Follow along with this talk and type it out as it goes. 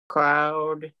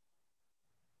Cloud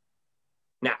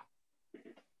now.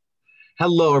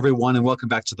 Hello, everyone, and welcome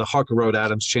back to the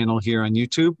Harkleroad-Adams channel here on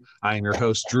YouTube. I am your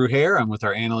host, Drew Hare. I'm with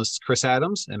our analysts, Chris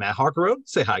Adams and Matt Harkleroad.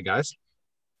 Say hi, guys.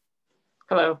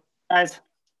 Hello, guys.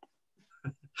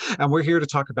 And we're here to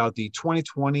talk about the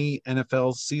 2020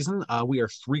 NFL season. We are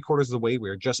 3/4 of the way. We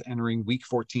are just entering week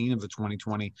 14 of the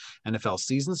 2020 NFL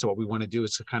season. So what we want to do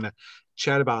is to kind of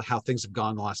chat about how things have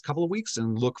gone the last couple of weeks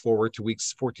and look forward to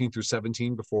weeks 14 through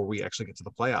 17 before we actually get to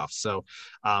the playoffs. So,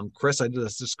 Chris,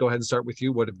 let's just go ahead and start with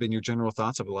you. What have been your general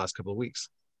thoughts over the last couple of weeks?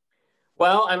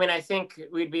 Well, I mean, I think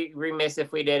we'd be remiss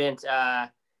if we didn't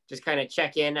just kind of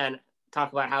check in and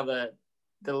talk about how the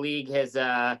league has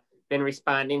been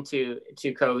responding to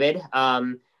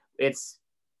COVID. It's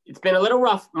been a little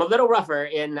rougher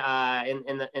in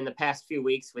the past few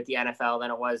weeks with the NFL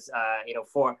than it was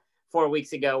four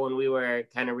weeks ago when we were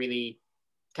kind of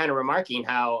remarking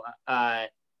how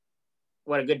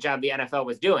what a good job the NFL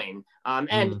was doing.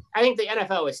 And I think the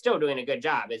NFL is still doing a good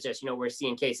job. It's just, we're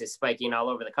seeing cases spiking all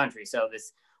over the country. So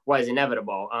this was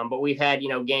inevitable. But we've had,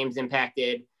 games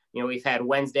impacted. We've had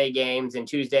Wednesday games and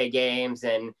Tuesday games,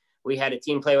 and we had a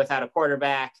team play without a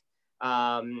quarterback,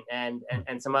 and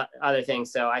some other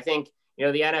things. So I think, the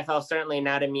NFL is certainly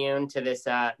not immune to this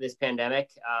pandemic.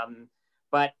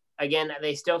 But again,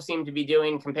 they still seem to be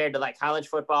doing, compared to like college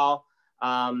football,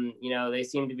 they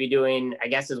seem to be doing, I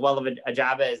guess, as well of a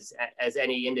job as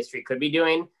any industry could be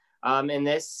doing in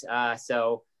this.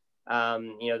 So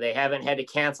they haven't had to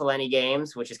cancel any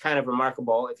games, which is kind of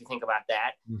remarkable if you think about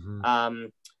that.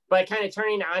 But kind of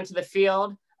turning onto the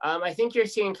field, I think you're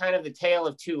seeing kind of the tale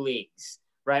of two leagues,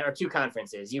 right? Or two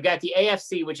conferences. You got the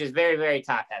AFC, which is very, very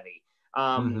top heavy,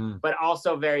 but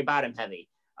also very bottom heavy.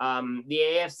 The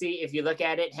AFC, if you look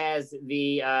at it, has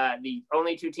the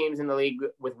only two teams in the league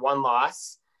with one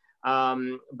loss.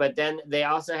 But then they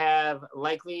also have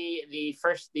likely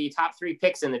the top three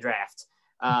picks in the draft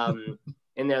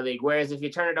in their league. Whereas if you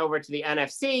turn it over to the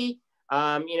NFC,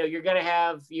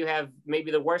 you have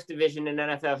maybe the worst division in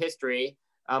NFL history,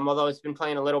 although it's been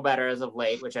playing a little better as of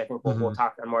late, which I think we'll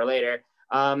talk on more later.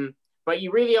 But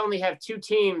you really only have two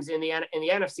teams in the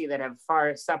NFC that have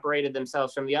far separated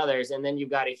themselves from the others, and then you've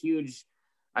got a huge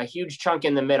chunk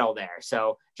in the middle there.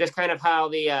 So just kind of how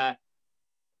the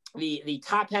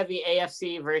top heavy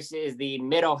AFC versus the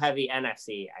middle heavy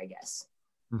NFC, I guess.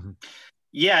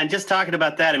 Yeah, and just talking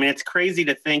about that, I mean, it's crazy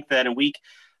to think that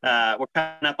we're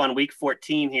coming up on week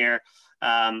 14 here,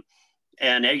 and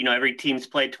every team's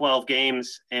played 12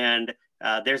 games, and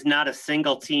there's not a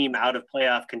single team out of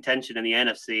playoff contention in the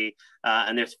NFC,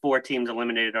 and there's 4 teams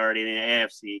eliminated already in the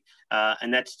AFC.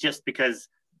 And that's just because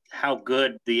how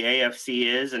good the AFC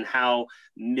is and how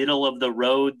middle of the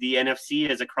road the NFC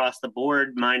is across the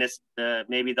board, minus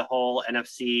maybe the whole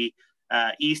NFC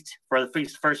East for the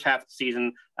first half of the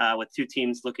season, with 2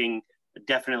 teams looking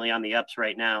definitely on the ups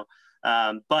right now.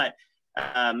 But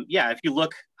if you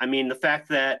look, I mean, the fact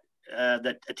that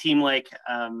a team like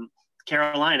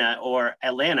Carolina or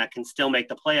Atlanta can still make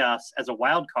the playoffs as a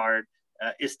wild card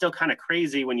is still kind of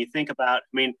crazy when you think about,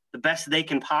 I mean, the best they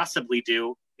can possibly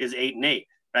do is 8-8,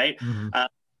 right?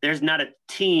 There's not a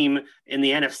team in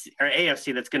the NFC or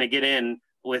AFC that's going to get in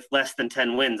with less than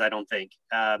 10 wins, I don't think.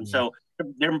 So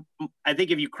I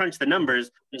think if you crunch the numbers,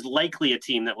 there's likely a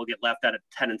team that will get left out at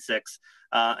 10-6.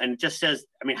 And it just says,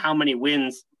 I mean, how many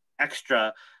wins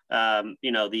extra,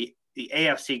 the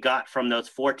AFC got from those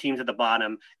 4 teams at the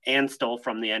bottom and stole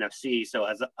from the NFC. So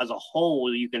as a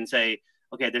whole, you can say,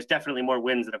 okay, there's definitely more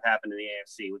wins that have happened in the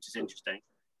AFC, which is interesting.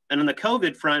 And on the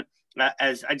COVID front,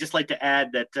 as I just like to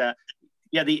add that,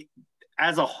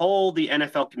 as a whole, the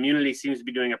NFL community seems to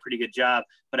be doing a pretty good job,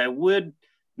 but I would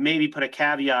maybe put a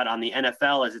caveat on the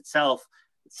NFL as itself.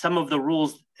 Some of the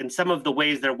rules and some of the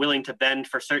ways they're willing to bend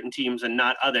for certain teams and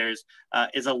not others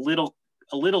is a little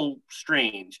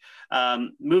strange.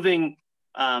 Moving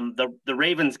the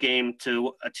Ravens game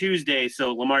to a Tuesday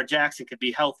so Lamar Jackson could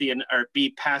be healthy or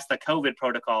be past the COVID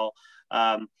protocol,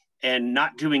 and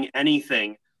not doing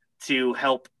anything to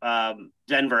help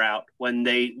Denver out when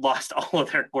they lost all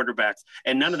of their quarterbacks.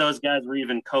 And none of those guys were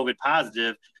even COVID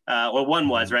positive, or one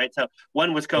was, right? So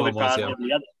one was COVID positive,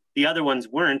 yeah. The other ones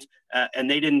weren't,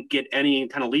 and they didn't get any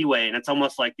kind of leeway. And it's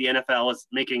almost like the NFL is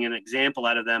making an example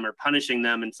out of them or punishing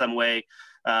them in some way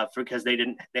because they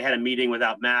had a meeting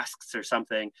without masks or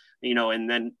something, and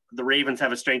then the Ravens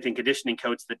have a strength and conditioning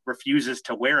coach that refuses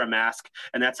to wear a mask,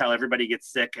 and that's how everybody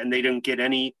gets sick, and they didn't get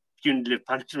any punitive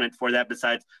punishment for that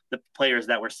besides the players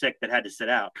that were sick that had to sit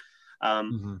out.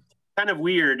 Kind of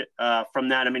weird from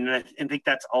that. I mean, I think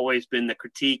that's always been the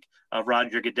critique of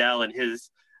Roger Goodell and his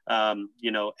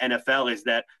NFL is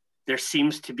that there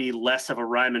seems to be less of a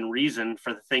rhyme and reason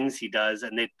for the things he does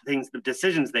and the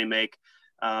decisions they make.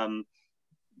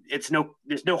 There's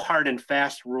no hard and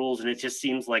fast rules, and it just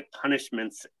seems like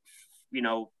punishments,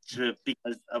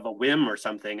 because of a whim or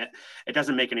something. It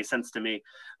doesn't make any sense to me.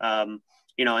 And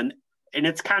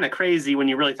it's kind of crazy when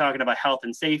you're really talking about health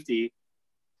and safety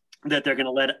that they're going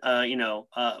to let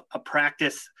a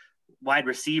practice wide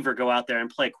receiver go out there and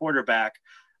play quarterback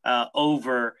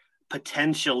over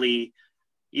potentially,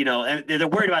 and they're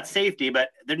worried about safety, but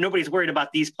nobody's worried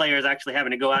about these players actually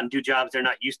having to go out and do jobs they're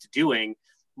not used to doing.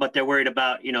 But they're worried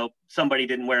about, somebody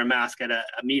didn't wear a mask at a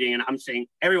meeting. And I'm saying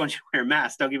everyone should wear a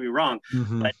mask. Don't get me wrong.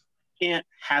 Mm-hmm. But you can't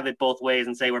have it both ways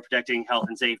and say we're protecting health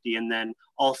and safety and then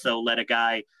also let a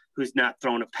guy who's not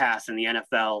thrown a pass in the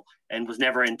NFL and was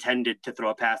never intended to throw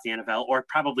a pass in the NFL or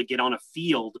probably get on a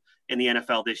field in the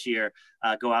NFL this year,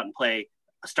 go out and play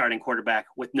a starting quarterback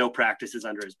with no practices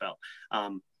under his belt.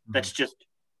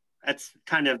 That's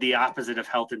kind of the opposite of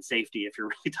health and safety if you're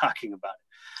really talking about it.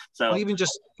 So even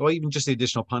just the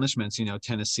additional punishments,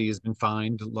 Tennessee has been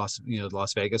fined, Las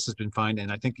Vegas has been fined,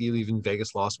 and I think even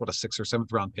Vegas lost a 6th or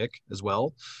 7th round pick as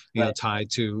well, right.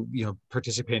 Tied to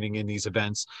participating in these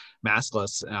events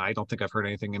maskless. I don't think I've heard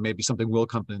anything, and maybe something will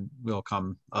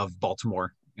come of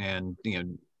Baltimore and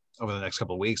over the next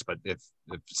couple of weeks. But if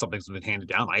something's been handed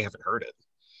down, I haven't heard it.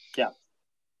 Yeah,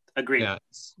 agreed.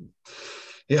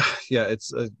 Yeah,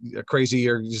 it's a crazy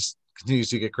year. Just continues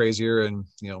to get crazier, and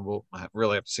we'll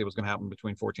really have to see what's going to happen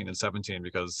between 14 and 17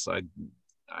 because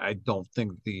I don't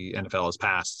think the NFL has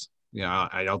passed.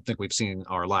 I don't think we've seen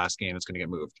our last game that's going to get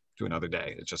moved to another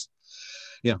day. It's just,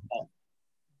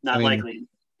 not likely.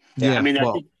 Yeah,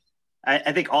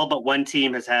 I think all but one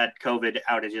team has had COVID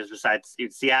outages besides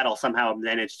Seattle. Somehow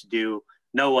managed to do.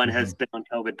 No one has been on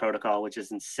COVID protocol, which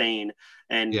is insane.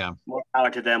 And more power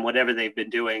to them, whatever they've been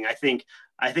doing. I think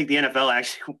the NFL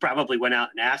actually probably went out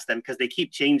and asked them because they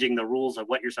keep changing the rules of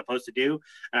what you're supposed to do.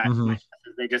 And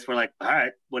they just were like, all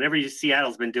right, whatever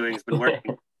Seattle's been doing has been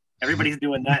working. Everybody's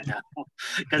doing that now.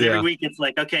 Because every week it's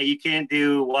like, okay, you can't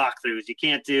do walkthroughs. You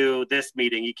can't do this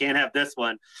meeting. You can't have this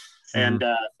one. And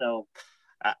so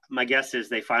my guess is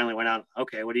they finally went out,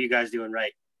 okay, what are you guys doing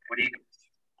right? What are you doing?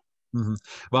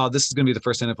 Well, this is going to be the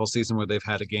first NFL season where they've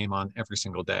had a game on every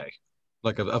single day,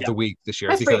 of the week this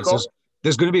year. That's because cool.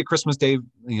 there's going to be a Christmas Day,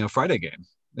 Friday game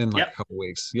in a couple of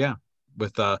weeks. Yeah,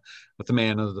 with the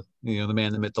man of the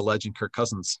man that met the legend, Kirk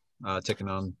Cousins, taking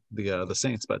on the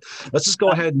Saints. But let's just go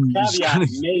ahead and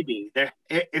maybe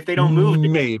if they don't move,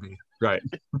 maybe right.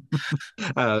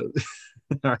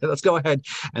 All right, let's go ahead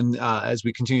and as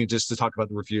we continue just to talk about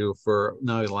the review for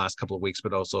not only the last couple of weeks,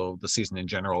 but also the season in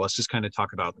general, let's just kind of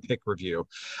talk about the pick review.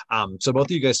 So both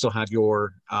of you guys still have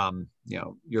your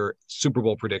Super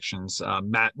Bowl predictions.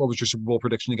 Matt, what was your Super Bowl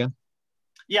prediction again?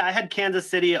 Yeah, I had Kansas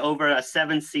City over a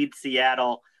 7-seed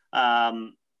Seattle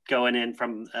going in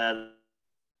from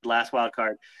last wild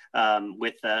card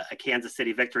with a Kansas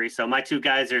City victory. So my two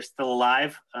guys are still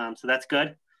alive. So that's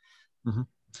good. Mm-hmm.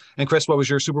 And Chris, what was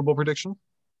your Super Bowl prediction?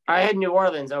 I had New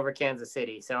Orleans over Kansas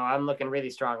City, so I'm looking really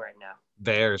strong right now.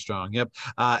 Very strong. Yep.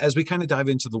 As we kind of dive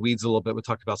into the weeds a little bit, we'll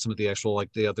talk about some of the actual,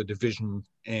 the other division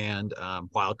and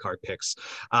wild card picks.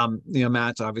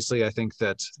 Matt, obviously, I think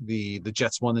that the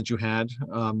Jets one that you had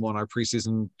on our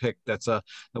preseason pick, that's the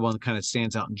one that kind of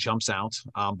stands out and jumps out.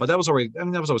 But that was always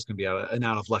going to be an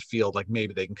out of left field. Like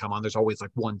maybe they can come on. There's always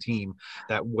one team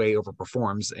that way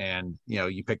overperforms, and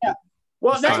you pick it.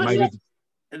 Well, that's what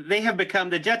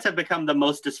the Jets have become the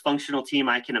most dysfunctional team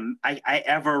I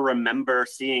ever remember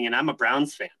seeing, and I'm a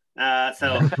Browns fan.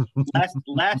 So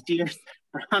last year's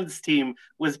Browns team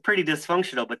was pretty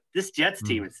dysfunctional, but this Jets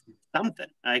team is something.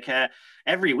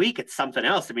 Every week it's something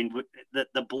else. I mean,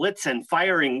 the blitz and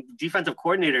firing defensive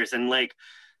coordinators, and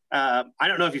I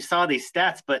don't know if you saw these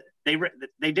stats, but they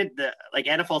did the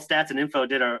NFL Stats and Info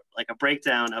did a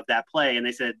breakdown of that play, and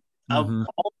they said of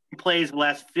all plays the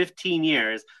last 15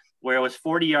 years, where it was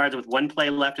 40 yards with one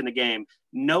play left in the game,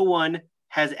 no one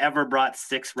has ever brought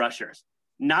 6 rushers.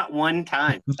 Not one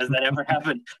time has that ever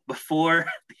happened before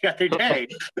the other day.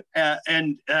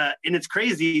 And it's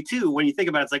crazy, too, when you think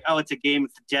about it. It's like, oh, it's a game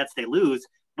with the Jets, they lose.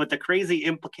 But the crazy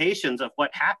implications of what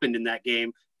happened in that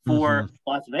game for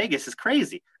Las Vegas is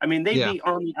crazy. I mean, they'd be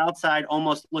on the outside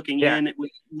almost looking in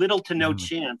with little to no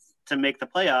chance to make the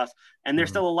playoffs, and they're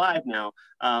still alive now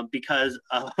because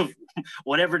of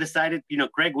whatever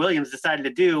Greg Williams decided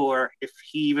to do, or if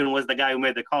he even was the guy who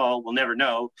made the call, we'll never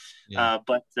know. I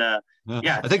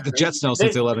think the Jets know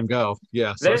since they let him go.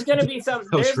 Yeah, so there's going to be some.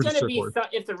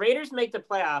 If the Raiders make the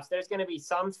playoffs, there's going to be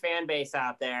some fan base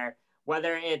out there,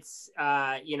 whether it's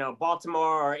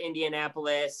Baltimore or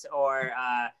Indianapolis or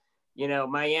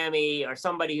Miami or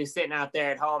somebody who's sitting out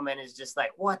there at home and is just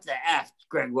like, what the F,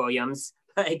 Greg Williams?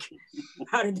 Like,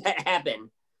 how did that happen?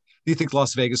 Do you think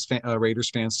Las Vegas Raiders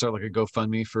fans start like a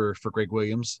GoFundMe for Greg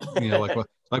Williams?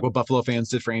 Like what Buffalo fans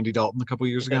did for Andy Dalton a couple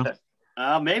years ago?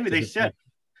 Maybe they should.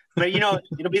 But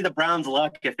it'll be the Browns'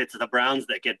 luck if it's the Browns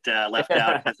that get left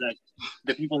out, because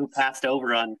the people who passed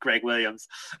over on Greg Williams.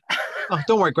 Oh,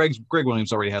 don't worry, Greg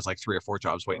Williams already has like 3 or 4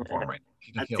 jobs waiting for him right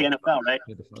now. That's the NFL, right?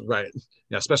 Right.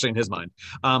 Yeah, especially in his mind.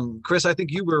 Chris, I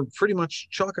think you were pretty much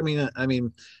chalk. I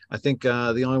mean, I think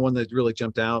the only one that really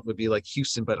jumped out would be like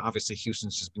Houston, but obviously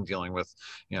Houston's just been dealing with,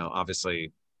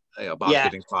 obviously Bob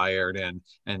getting fired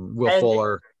and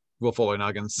Will Fuller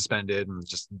now getting suspended, and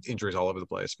just injuries all over the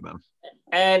place for them.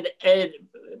 And had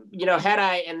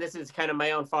I, and this is kind of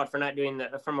my own fault for not doing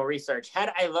the formal research,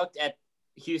 had I looked at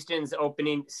Houston's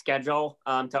opening schedule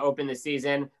to open the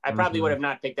season, I probably would have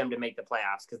not picked them to make the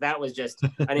playoffs, because that was just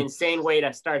an insane way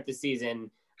to start the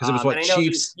season. Because it was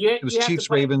Chiefs,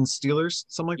 Chiefs, Ravens, Steelers,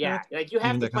 something like that. Yeah, like you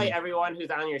have to play everyone who's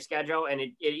on your schedule, and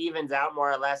it evens out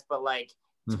more or less. But like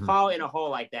to fall in a hole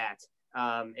like that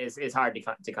is hard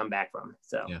to come back from.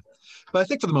 So yeah, but I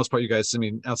think for the most part, you guys,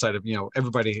 outside of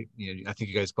everybody, I think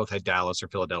you guys both had Dallas or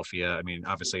Philadelphia. I mean,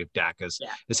 obviously if Dak is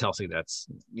healthy, that's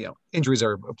injuries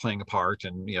are playing a part,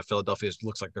 and Philadelphia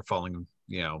looks like they're falling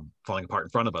apart in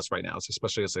front of us right now,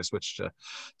 especially as they switch to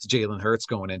Jalen Hurts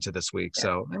going into this week. Yeah.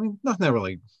 So I mean, nothing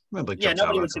really jumps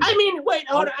out. I mean, wait,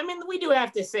 hold on. I mean, we do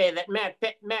have to say that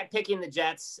Matt picking the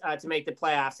Jets to make the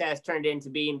playoffs has turned into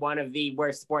being one of the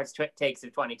worst sports takes of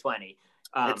 2020.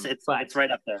 It's right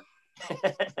up there.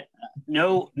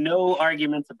 No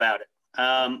arguments about it.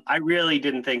 I really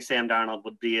didn't think Sam Darnold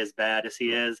would be as bad as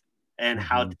he is, and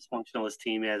how dysfunctional his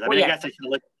team is. I guess I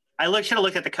should have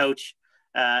looked at the coach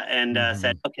and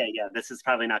said, okay, yeah, this is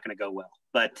probably not going to go well.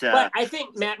 But I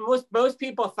think, Matt, most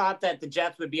people thought that the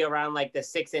Jets would be around like the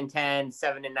 6-10, 7-9,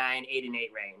 8-8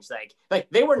 range. Like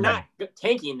they were not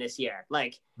tanking this year.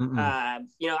 Like,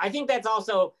 I think that's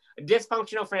also a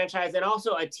dysfunctional franchise, and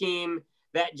also a team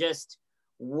that just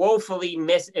woefully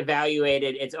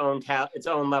misevaluated its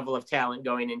own level of talent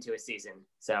going into a season.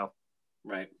 So,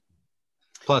 right.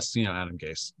 Plus, Adam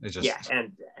Gase. It's just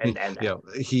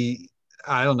he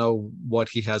I don't know what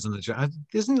he has in the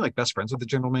isn't he like best friends with the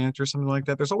general manager or something like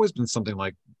that? There's always been something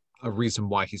like a reason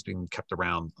why he's being kept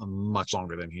around much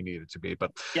longer than he needed to be.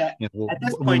 But at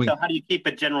this point, though, how do you keep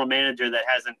a general manager that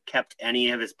hasn't kept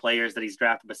any of his players that he's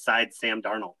drafted besides Sam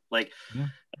Darnold? Like,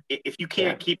 if you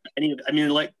can't keep any,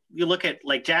 like you look at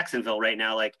like Jacksonville right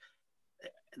now, like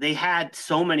they had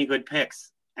so many good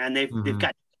picks, and they've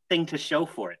got nothing to show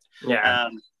for it. Yeah.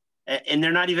 And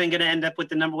they're not even going to end up with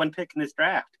the number 1 pick in this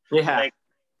draft. Yeah.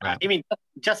 I mean,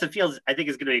 Justin Fields, I think,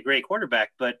 is going to be a great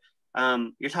quarterback, but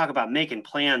you're talking about making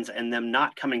plans and them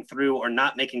not coming through, or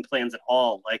not making plans at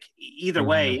all. Like, either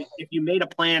way, if you made a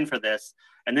plan for this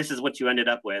and this is what you ended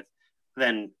up with,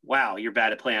 then wow, you're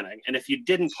bad at planning. And if you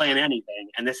didn't plan anything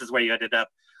and this is where you ended up,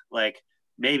 like,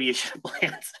 maybe you should have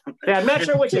planned something. Yeah, I'm not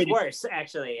sure which is worse,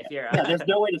 actually. If you're there's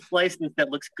no way to slice this that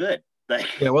looks good.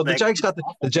 The Jags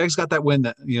got that win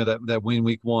that win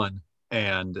week 1,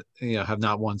 and have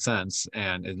not won since,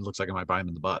 and it looks like it might bite them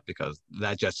in the butt, because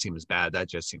that Jets team is bad. That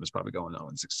Jets team is probably going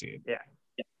 0-16. Yeah.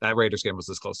 That Raiders game was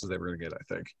as close as they were going to get, I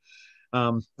think.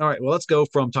 All right, well, let's go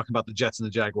from talking about the Jets and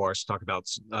the Jaguars to talk about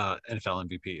NFL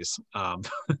MVPs.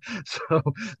 So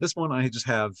this one I just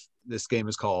have, this game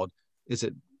is called, is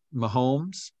it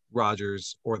Mahomes,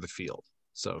 Rodgers, or the field?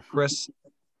 So Chris,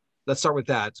 let's start with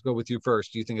that. To go with you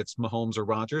first. Do you think it's Mahomes or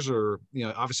Rodgers, or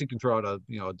obviously you can throw out a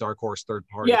dark horse third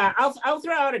party? Yeah, I'll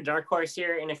throw out a dark horse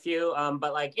here in a few.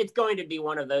 But like it's going to be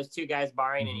one of those two guys,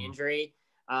 barring an injury.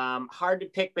 Hard to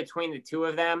pick between the two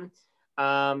of them.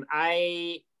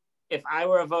 If I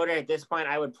were a voter at this point,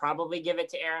 I would probably give it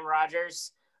to Aaron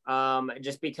Rodgers,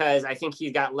 just because I think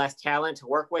he's got less talent to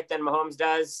work with than Mahomes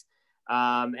does.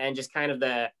 And just kind of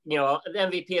the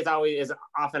MVP is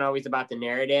often always about the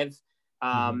narrative.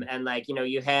 And like,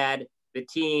 you had the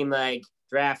team like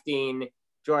drafting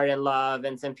Jordan Love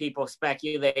and some people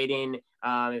speculating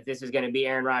if this was going to be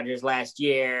Aaron Rodgers last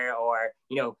year, or,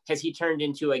 has he turned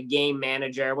into a game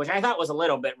manager, which I thought was a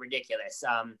little bit ridiculous.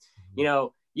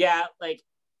 Like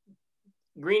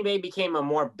Green Bay became a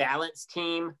more balanced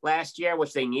team last year,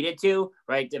 which they needed to,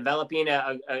 right? Developing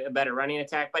a better running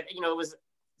attack, but, it was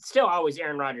still always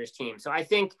Aaron Rodgers' team. So I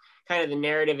think kind of the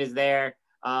narrative is there.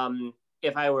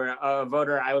 If I were a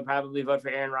voter, I would probably vote for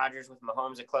Aaron Rodgers, with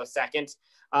Mahomes a close second.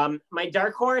 My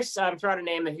dark horse, I'm throwing a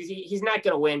name. He's not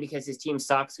going to win because his team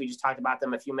sucks. We just talked about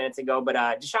them a few minutes ago. But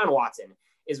Deshaun Watson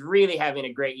is really having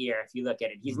a great year if you look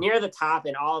at it. He's near the top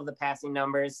in all of the passing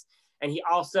numbers. and he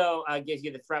also gives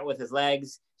you the threat with his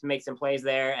legs to make some plays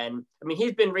there. And I mean,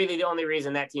 he's been really the only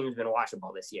reason that team has been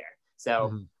watchable this year.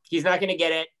 So he's not going to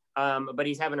get it, but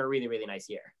he's having a really, really nice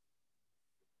year.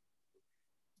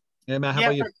 Yeah, Matt, how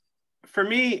about you? For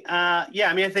me, I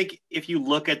mean, I think if you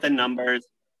look at the numbers,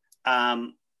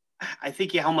 I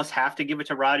think you almost have to give it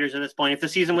to Rodgers at this point. If the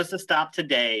season was to stop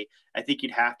today, I think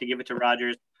you'd have to give it to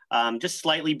Rodgers. Just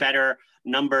slightly better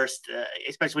numbers,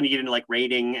 especially when you get into like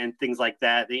rating and things like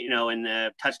that,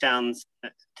 and touchdowns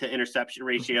to interception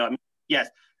ratio. I mean, yes,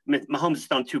 Mahomes has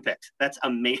thrown 2 picks. That's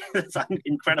amazing. That's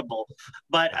incredible.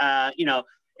 But,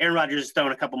 Aaron Rodgers has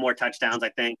thrown a couple more touchdowns, I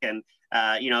think. And,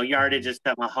 yardage is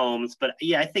to Mahomes. But,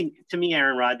 yeah, I think to me,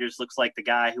 Aaron Rodgers looks like the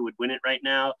guy who would win it right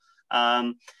now.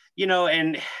 And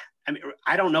I mean,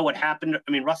 I don't know what happened.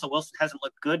 I mean, Russell Wilson hasn't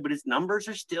looked good, but his numbers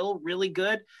are still really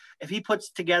good. If he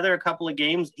puts together a couple of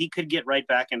games, he could get right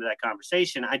back into that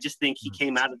conversation. I just think he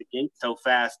came out of the gate so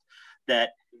fast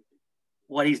that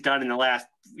what he's done in the last,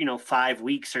 5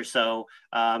 weeks or so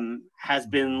has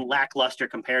been lackluster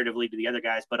comparatively to the other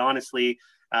guys. But honestly,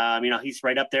 he's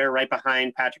right up there, right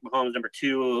behind Patrick Mahomes, number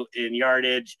 2 in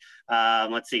yardage.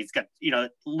 Let's see, he's got, a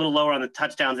little lower on the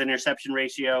touchdowns interception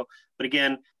ratio. But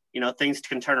again, things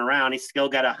can turn around. He's still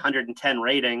got a 110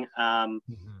 rating.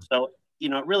 So,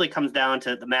 it really comes down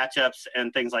to the matchups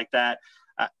and things like that.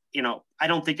 I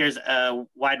don't think there's a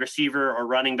wide receiver or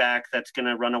running back that's going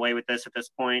to run away with this at this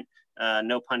point.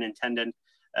 No pun intended.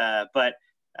 But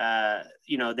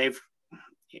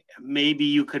maybe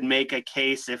you could make a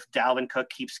case if Dalvin Cook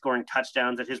keeps scoring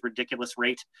touchdowns at his ridiculous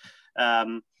rate.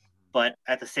 But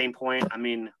at the same point, I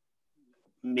mean,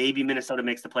 maybe Minnesota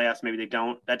makes the playoffs. Maybe they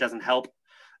don't. That doesn't help.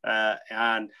 I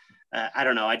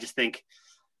don't know. I just think,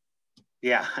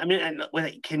 I mean,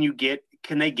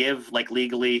 can they give like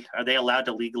legally, are they allowed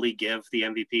to legally give the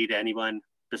MVP to anyone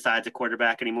besides a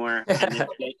quarterback anymore?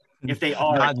 And if they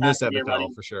are, not in this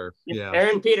NFL for sure. Yeah.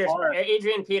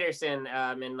 Adrian Peterson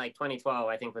in like 2012,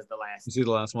 I think was the last. You see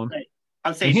the last one? Right.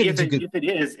 I'm saying if it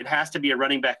is, it has to be a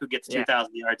running back who gets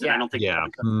 2,000 yards. And I don't think.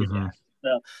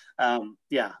 So,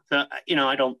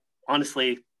 I don't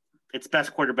honestly, it's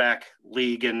best quarterback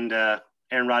league, and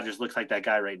Aaron Rodgers looks like that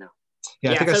guy right now.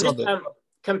 Yeah, I think I saw that.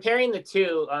 Comparing the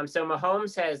two, so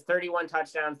Mahomes has 31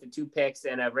 touchdowns to 2 picks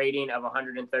and a rating of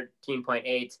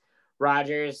 113.8.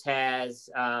 Rodgers has,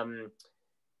 I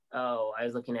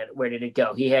was looking at where did it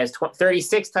go? He has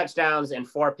 36 touchdowns and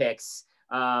 4 picks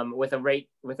with a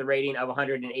rating of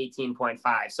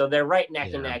 118.5. So they're right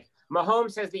neck and neck.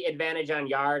 Mahomes has the advantage on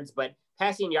yards, but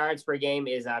passing yards per game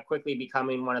is quickly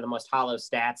becoming one of the most hollow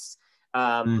stats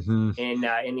in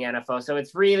the NFL. So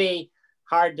it's really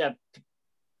hard to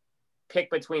pick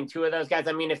between two of those guys.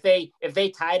 I mean, if they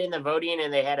tied in the voting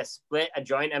and they had a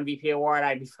joint MVP award,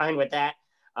 I'd be fine with that.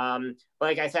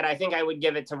 Like I said, I think I would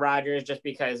give it to Rodgers just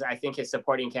because I think his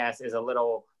supporting cast is a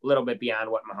little bit beyond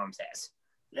what Mahomes has.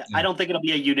 Yeah, I don't think it'll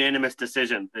be a unanimous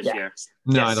decision this year.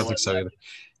 No, I don't think so either.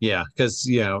 Yeah, because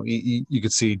you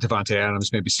could see Devontae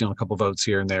Adams maybe stealing a couple votes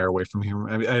here and there away from him.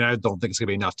 I mean, and I don't think it's gonna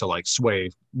be enough to like sway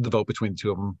the vote between the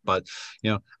two of them. But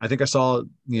I think I saw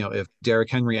if Derrick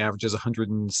Henry averages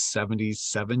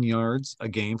 177 yards a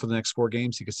game for the next 4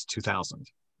 games, he gets to 2,000,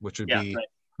 which would be. Right.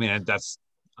 I mean, that's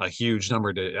a huge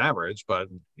number to average, but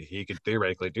he could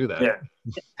theoretically do that.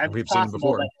 Yeah, we've seen it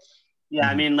before. Yeah,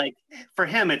 I mean, like for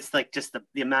him, it's like just the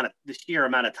sheer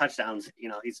amount of touchdowns.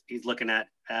 He's looking at.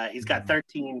 He's got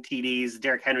 13 TDs.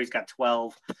 Derrick Henry's got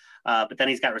 12, but then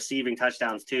he's got receiving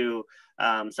touchdowns too.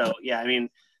 So yeah, I mean,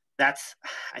 I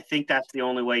think that's the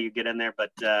only way you get in there.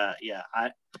 But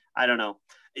I don't know.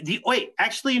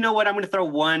 Actually, you know what? I'm going to throw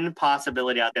one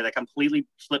possibility out there that completely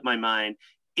slipped my mind.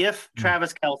 If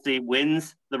Travis Kelce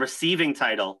wins the receiving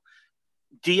title,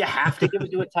 do you have to give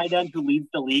it to a tight end who leads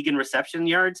the league in reception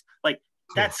yards? Like,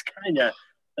 that's kind of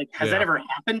like, has that ever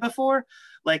happened before?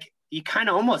 Like, you kind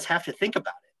of almost have to think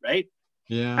about it, right?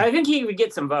 Yeah. I think he would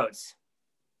get some votes.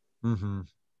 Mm-hmm.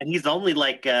 And he's only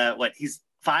like, he's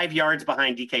 5 yards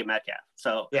behind DK Metcalf.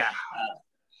 So,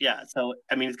 so,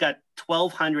 I mean, he's got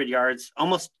 1,200 yards,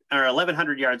 almost, or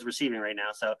 1,100 yards receiving right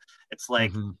now. So it's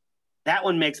like, that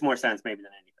one makes more sense maybe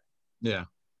than anything.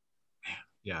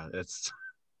 Yeah.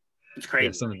 It's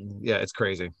crazy. It's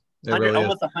crazy. It really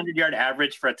almost 100-yard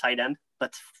average for a tight end.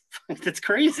 That's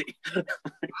crazy.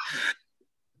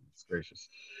 It's gracious.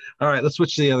 All right, let's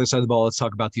switch to the other side of the ball. Let's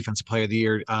talk about Defensive Player of the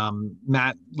Year.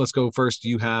 Matt, let's go first. Do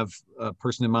you have a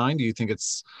person in mind? Do you think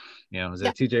it's, is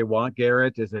it TJ Watt,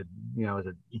 Garrett? Is it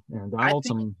Aaron Donald,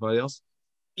 somebody else?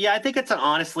 Yeah, I think it's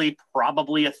honestly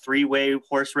probably a 3-way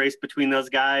horse race between those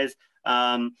guys.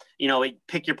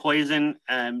 Pick your poison.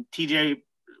 TJ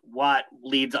Watt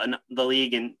leads on the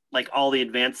league in like all the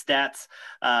advanced stats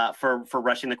for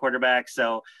rushing the quarterback.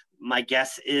 So my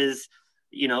guess is,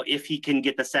 if he can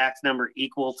get the sacks number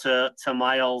equal to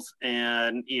Miles,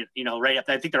 and right up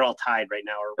there, I think they're all tied right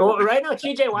now. Well, right now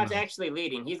TJ Watt's actually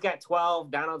leading. He's got 12,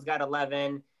 Donald's got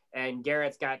 11, and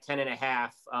Garrett's got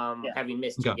 10.5, having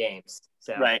missed 2 games.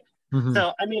 So right.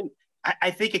 So I mean,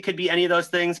 I think it could be any of those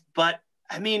things, but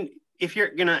I mean, if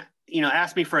you're gonna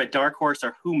ask me for a dark horse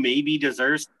or who maybe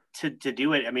deserves to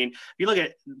do it, I mean, if you look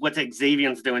at what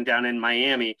Xavier's doing down in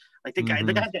Miami, like the guy's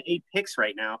got 8 picks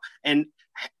right now, and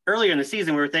earlier in the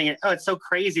season we were thinking, oh, it's so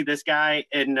crazy this guy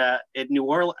in New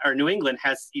Orleans or New England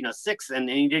has 6 and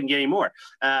he didn't get any more,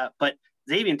 but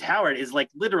Xavier Howard is like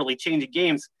literally changing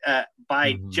games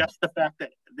by just the fact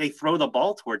that they throw the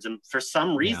ball towards him for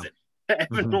some reason. I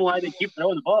don't know why they keep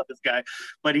throwing the ball at this guy,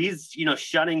 but he's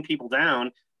shutting people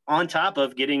down on top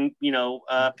of getting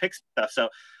picks and stuff. So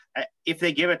if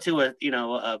they give it to a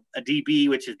DB,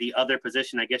 which is the other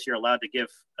position, I guess you're allowed to give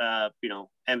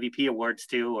MVP awards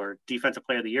to, or Defensive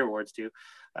Player of the Year awards to.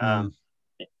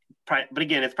 But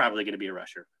again, it's probably going to be a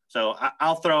rusher. So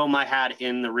I'll throw my hat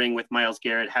in the ring with Myles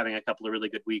Garrett having a couple of really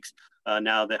good weeks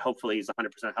now that hopefully he's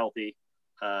 100% healthy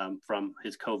from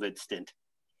his COVID stint.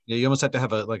 Yeah, you almost have to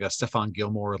have a Stephon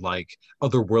Gilmore like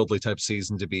otherworldly type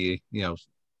season to be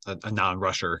a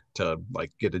non-rusher to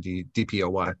like get a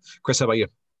DPOY. Chris, how about you?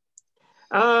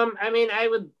 I mean, I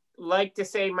would like to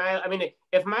say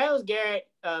if Myles Garrett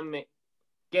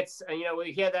gets,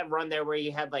 he had that run there where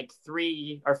he had like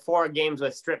 3 or 4 games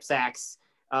with strip sacks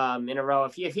in a row.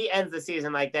 If he ends the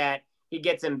season like that, he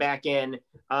gets him back in.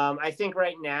 I think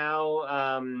right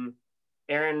now,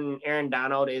 Aaron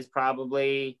Donald is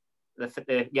probably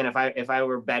again, if I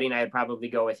were betting, I'd probably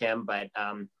go with him. But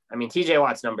I mean, TJ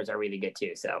Watt's numbers are really good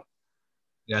too. So.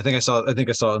 Yeah, I think I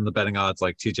saw in the betting odds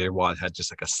like TJ Watt had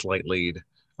just like a slight lead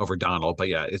over Donald, but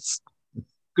yeah, it's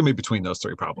gonna be between those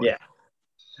 3 probably.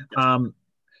 Yeah.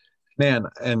 Man,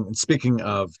 and speaking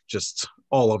of just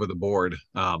all over the board,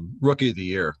 rookie of the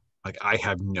year, like I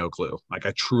have no clue. Like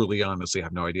I truly, honestly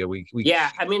have no idea.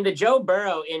 Yeah, I mean the Joe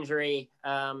Burrow injury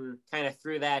kind of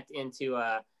threw that into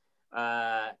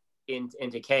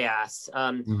into chaos.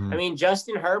 I mean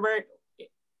Justin Herbert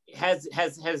has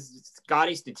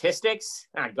gaudy statistics,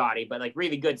 not gaudy, but like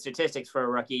really good statistics for a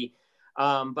rookie.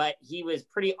 But he was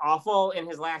pretty awful in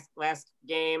his last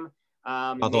game.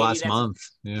 The last month.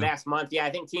 Yeah. Last month. Yeah. I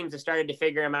think teams have started to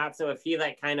figure him out. So if he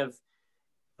like kind of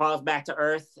falls back to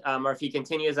earth, or if he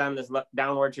continues on this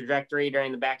downward trajectory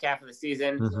during the back half of the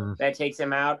season, that takes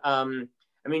him out. I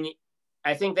mean,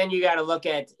 I think then you got to look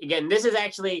at, again, this is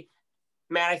actually,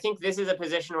 Matt, I think this is a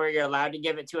position where you're allowed to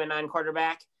give it to a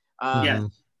non-quarterback.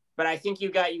 But I think you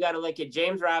got to look at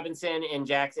James Robinson in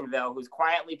Jacksonville, who's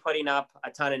quietly putting up a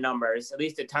ton of numbers, at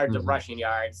least in terms of rushing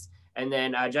yards, and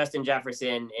then Justin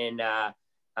Jefferson in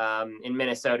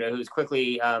Minnesota, who's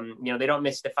quickly, they don't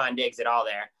miss Stephon Diggs at all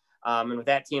there. And with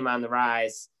that team on the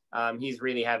rise, he's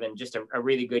really having just a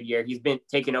really good year. He's been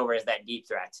taken over as that deep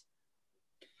threat.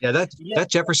 Yeah, that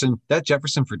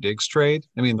Jefferson for Diggs trade,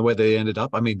 I mean, the way they ended up,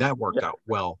 I mean, that worked out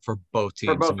well for both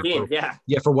teams.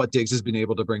 For what Diggs has been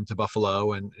able to bring to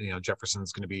Buffalo, and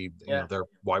Jefferson's going to be their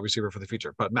wide receiver for the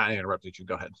future. But Matt, I interrupted you.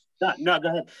 Go ahead. No,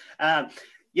 go ahead.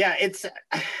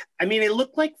 It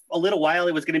looked like a little while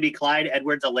it was going to be Clyde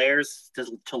Edwards-Helaire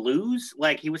to lose.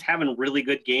 Like he was having really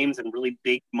good games and really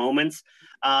big moments,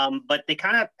 but they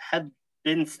kind of have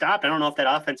been stopped. I don't know if that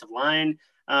offensive line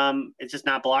it's just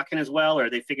not blocking as well, or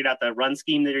they figured out the run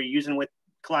scheme that they're using with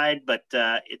Clyde, but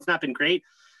it's not been great.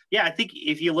 Yeah, I think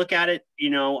if you look at it,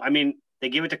 they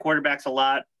give it to quarterbacks a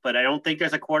lot, but I don't think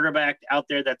there's a quarterback out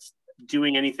there that's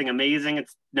doing anything amazing.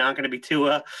 It's not going to be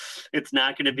Tua. It's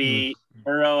not going to be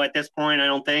Burrow at this point, I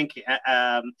don't think.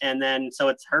 And then so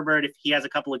it's Herbert. If he has a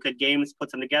couple of good games,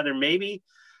 puts them together, maybe.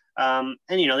 And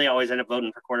they always end up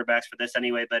voting for quarterbacks for this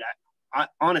anyway. But I,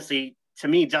 honestly, to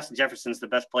me, Justin Jefferson's the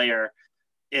best player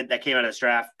that came out of this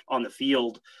draft on the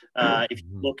field. If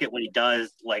you look at what he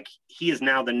does, like he is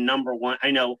now the number one.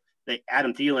 I know that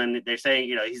Adam Thielen, they're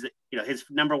saying, he's, his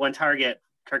number one target,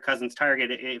 Kirk Cousins'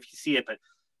 target, if you see it, but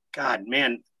God,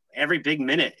 man, every big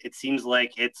minute, it seems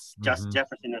like it's just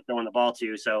Jefferson that's throwing the ball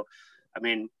to. So, I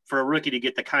mean, for a rookie to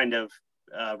get the kind of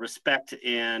respect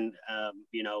and,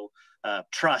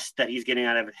 trust that he's getting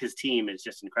out of his team is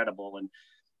just incredible. And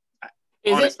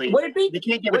honestly, they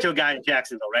can't give it to a guy in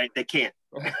Jacksonville, right? They can't.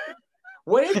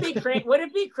 Would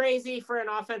it be crazy for an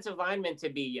offensive lineman to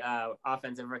be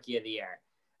offensive rookie of the year?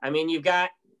 I mean, you've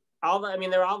got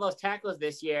there are all those tackles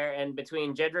this year, and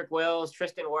between Jedrick Wills,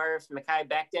 Tristan Wirfs, Mekhi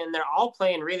Becton, they're all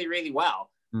playing really, really well.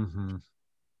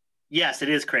 Yes, it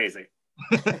is crazy.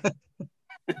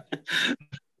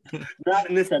 Not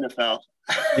in this NFL.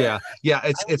 Yeah,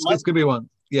 it's gonna be one.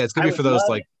 Yeah, it's gonna be for those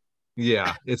like,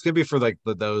 yeah, it's gonna be for like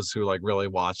those who like really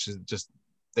watch, just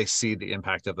they see the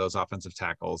impact of those offensive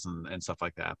tackles and stuff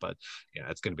like that. But yeah,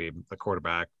 it's gonna be the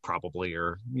quarterback probably,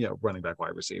 or running back,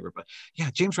 wide receiver. But yeah,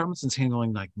 James Robinson's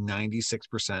handling like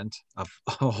 96% of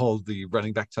all the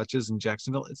running back touches in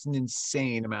Jacksonville. It's an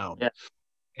insane amount. Yeah.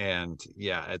 And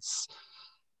it's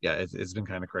been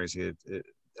kind of crazy.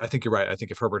 I think you're right. I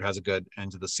think if Herbert has a good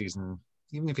end to the season,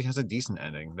 even if he has a decent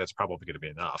ending, that's probably going to be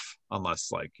enough. Unless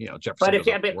Jefferson.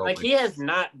 But he has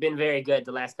not been very good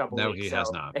the last couple no, weeks. he has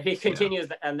not. If he continues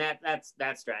on that's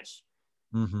that stretch.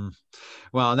 Mm-hmm.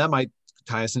 Well, and that might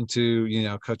tie us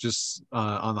into coaches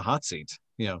on the hot seat.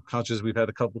 Coaches, we've had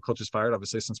a couple coaches fired.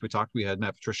 Obviously, since we talked, we had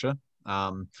Matt Patricia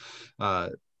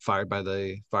fired by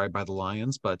the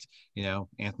Lions, but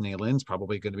Anthony Lynn's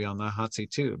probably going to be on the hot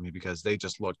seat too. I mean, because they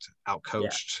just looked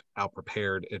outcoached,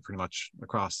 outprepared it pretty much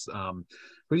across. Who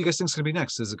do you guys think is going to be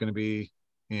next? Is it going to be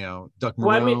Doug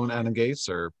Marrone, Adam Gase,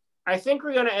 or? I think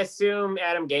we're going to assume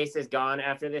Adam Gase is gone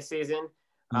after this season.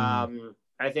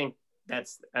 I think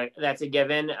that's a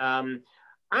given.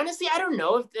 Honestly, I don't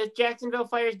know if Jacksonville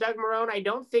fires Doug Marrone. I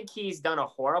don't think he's done a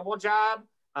horrible job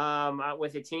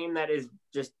with a team that is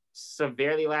just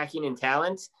severely lacking in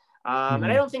talent. And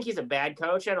I don't think he's a bad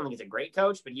coach. I don't think he's a great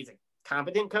coach, but he's a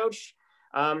competent coach.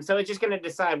 So it's just going to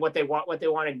decide what they want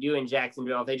to do in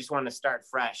Jacksonville, if they just want to start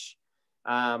fresh.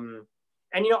 And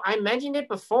I mentioned it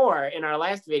before in our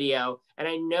last video, and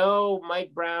I know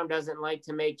Mike Brown doesn't like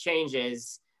to make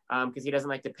changes because he doesn't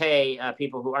like to pay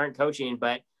people who aren't coaching,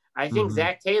 but I think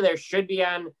Zach Taylor should be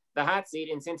on the hot seat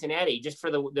in Cincinnati just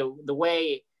for the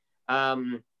way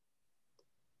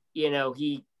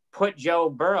he put Joe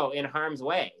Burrow in harm's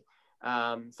way,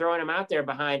 throwing him out there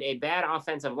behind a bad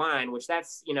offensive line, which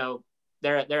that's,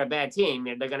 they're a bad team.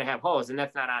 They're going to have holes, and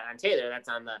that's not on Taylor. That's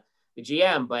on the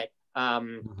GM. But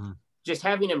just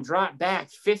having him drop back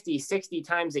 50, 60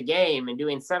 times a game and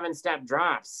doing 7-step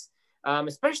drops,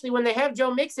 especially when they have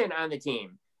Joe Mixon on the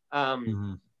team,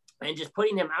 and just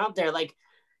putting him out there,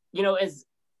 as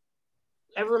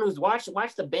everyone who's watched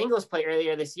the Bengals play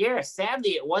earlier this year,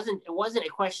 sadly, it wasn't a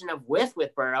question of with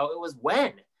Burrow. It was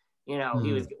when, he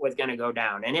was going to go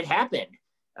down, and it happened,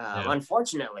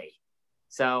 unfortunately.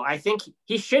 So I think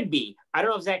he should be. I don't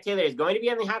know if Zach Taylor is going to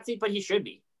be on the hot seat, but he should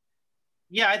be.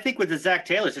 Yeah, I think with the Zach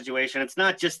Taylor situation, it's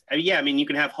not just, you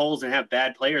can have holes and have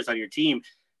bad players on your team,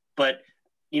 but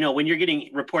when you're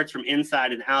getting reports from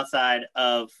inside and outside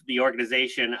of the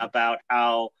organization about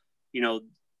how,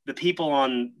 the people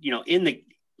on,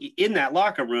 in that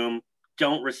locker room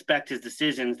don't respect his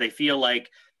decisions. They feel like,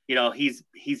 he's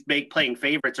playing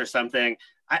favorites or something.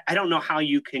 I don't know how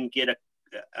you can get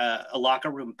a locker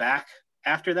room back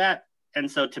after that. And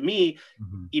so to me,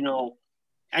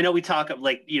 I know we talk of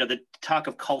the talk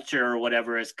of culture or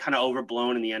whatever is kind of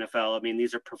overblown in the NFL. I mean,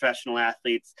 these are professional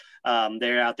athletes.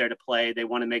 They're out there to play. They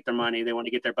want to make their money. They want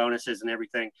to get their bonuses and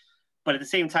everything. But at the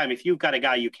same time, if you've got a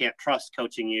guy you can't trust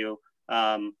coaching you,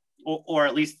 or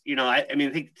at least, I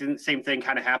think the same thing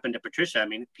kind of happened to Patricia. I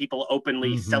mean, people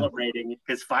openly celebrating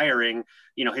his firing,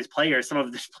 his players, some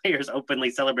of his players openly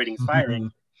celebrating his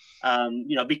firing,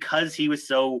 because he was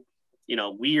so,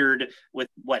 weird with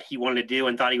what he wanted to do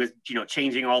and thought he was,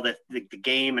 changing all the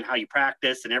game and how you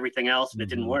practice and everything else. And it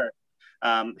didn't work.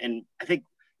 And I think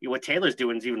what Taylor's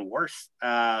doing is even worse,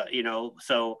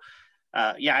 so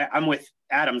I'm with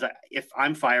Adams. If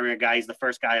I'm firing a guy, he's the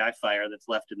first guy I fire that's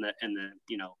left in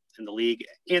the league.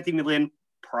 Anthony Lynn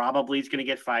probably is going to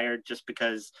get fired just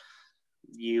because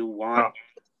you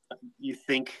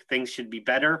think things should be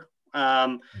better.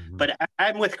 But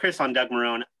I'm with Chris on Doug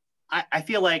Marrone. I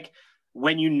feel like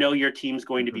when your team's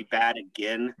going to be bad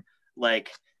again,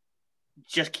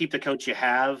 just keep the coach you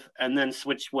have and then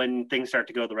switch when things start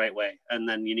to go the right way. And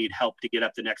then you need help to get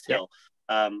up the next hill.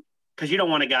 Because you don't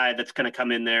want a guy that's going to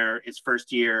come in there his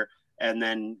first year and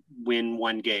then win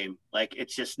one game.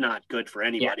 It's just not good for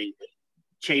anybody. Yeah.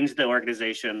 Change the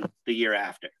organization the year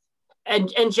after.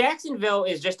 And Jacksonville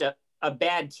is just a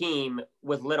bad team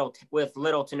with little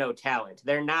to no talent.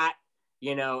 They're not,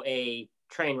 a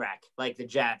train wreck like the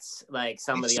Jets, like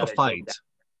some of the other teams.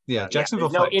 Yeah, Jacksonville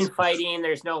there's no infighting.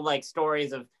 There's no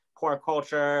stories of poor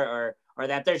culture or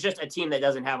that. There's just a team that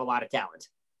doesn't have a lot of talent.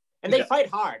 And they fight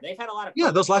hard. They've had a lot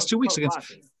of those last 2 weeks against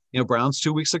Browns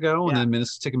 2 weeks ago, and then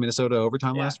taking Minnesota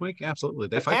overtime last week. Absolutely,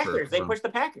 they fight Packers. They push the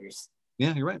Packers.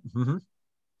 Yeah, you're right.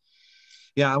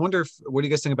 Yeah, I wonder what do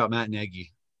you guys think about Matt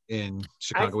Nagy in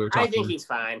Chicago? I think he's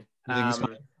fine. He's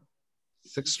fine.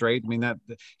 6 straight. I mean, that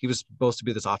he was supposed to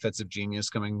be this offensive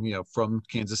genius coming, from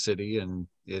Kansas City, and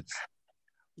it's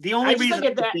the only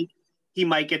reason. he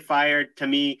might get fired, to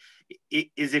me,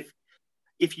 is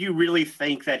if you really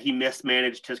think that he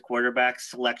mismanaged his quarterback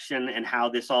selection and how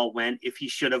this all went, if he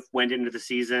should have went into the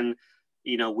season,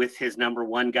 with his number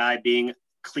one guy being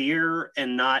clear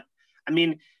and not, I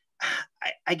mean,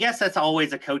 I guess that's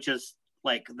always a coach's,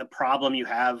 like, the problem you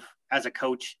have as a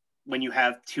coach when you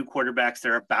have two quarterbacks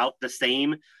that are about the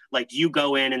same. Like, do you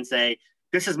go in and say,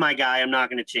 this is my guy, I'm not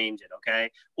going to change it,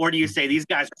 okay? Or do you say, these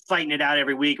guys are fighting it out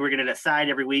every week, we're going to decide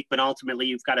every week, but ultimately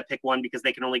you've got to pick one because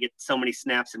they can only get so many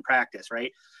snaps in practice,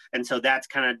 right? And so that's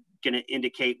kind of going to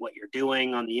indicate what you're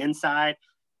doing on the inside.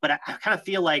 But I kind of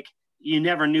feel like you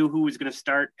never knew who was going to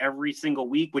start every single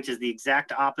week, which is the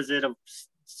exact opposite of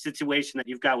situation that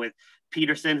you've got with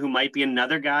Peterson, who might be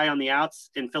another guy on the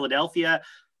outs in Philadelphia.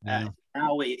 Now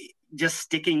just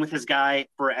sticking with his guy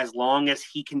for as long as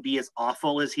he can be as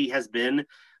awful as he has been.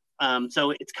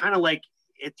 So it's kind of like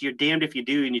you're damned if you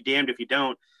do and you're damned if you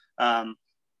don't.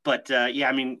 Yeah,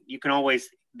 I mean, you can always,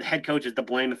 the head coach is to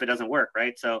blame if it doesn't work,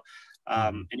 right? So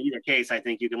in either case, I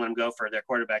think you can let them go for their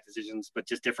quarterback decisions, but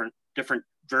just different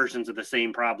versions of the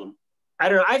same problem. I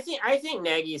don't know. I think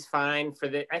Nagy's fine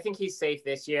I think he's safe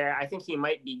this year. I think he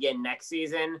might begin next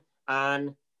season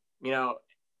on,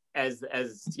 as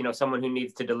someone who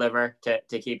needs to deliver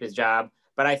to keep his job.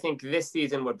 But I think this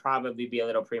season would probably be a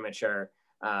little premature.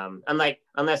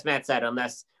 Unless Matt said,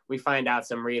 unless we find out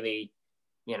some really,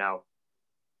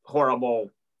 horrible,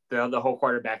 the whole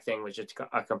quarterback thing was just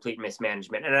a complete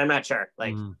mismanagement. And I'm not sure.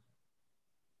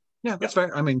 Yeah, that's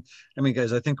fair. I mean,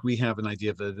 guys, I think we have an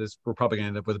idea of this. We're probably going to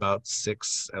end up with about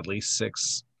at least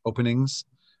six openings.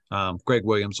 Greg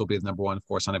Williams will be the number one, of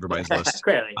course, on everybody's list.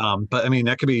 Clearly. But I mean,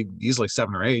 that could be easily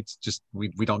 7 or 8. Just we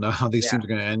don't know how these teams are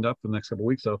going to end up in the next couple of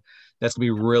weeks. So that's going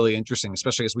to be really interesting,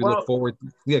 especially as we look forward.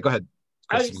 Yeah, go ahead.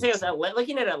 I was going to say,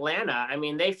 looking at Atlanta, I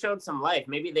mean, they've showed some life.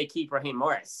 Maybe they keep Raheem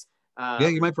Morris. Yeah,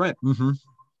 you might be right. Mm-hmm.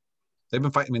 They've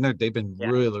been fighting. I mean, they've been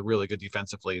really, really good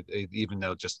defensively. Even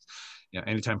though just,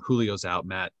 anytime Julio's out,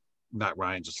 Matt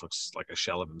Ryan just looks like a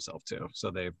shell of himself too. So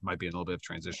they might be in a little bit of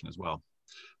transition as well.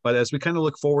 But as we kind of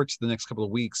look forward to the next couple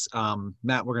of weeks,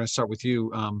 Matt, we're going to start with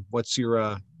you. What's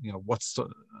your, what's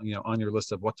on your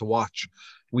list of what to watch,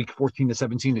 week 14 to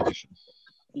 17 edition?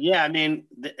 Yeah, I mean,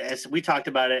 as we talked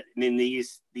about it, I mean,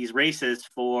 these races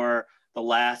for the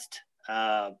last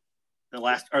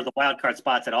or the wild card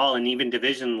spots at all, and even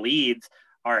division leads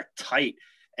are tight.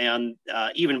 And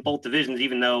even both divisions,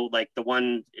 even though like the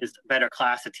one is a better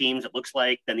class of teams, it looks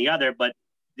like, than the other, but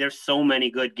there's so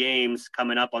many good games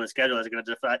coming up on the schedule that's going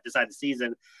to decide the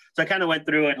season. So I kind of went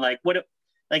through it, like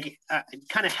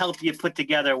kind of help you put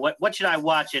together what should I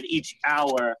watch at each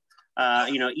hour,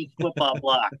 each football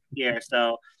block here.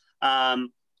 So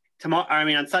tomorrow,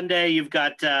 on Sunday, you've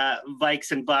got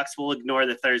Vikes and Bucks. We'll ignore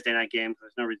the Thursday night game because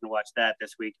there's no reason to watch that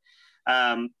this week.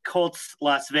 Colts,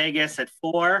 Las Vegas at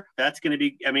 4. That's going to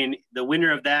be, the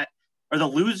winner of that or the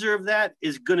loser of that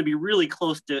is going to be really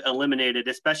close to eliminated,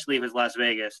 especially if it's Las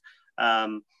Vegas.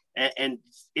 And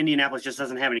Indianapolis just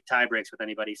doesn't have any tie breaks with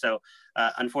anybody. So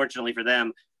unfortunately for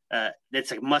them,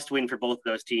 it's a must win for both of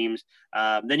those teams.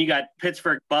 Then you got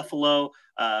Pittsburgh, Buffalo.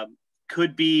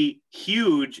 Could be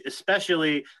huge,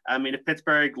 especially, if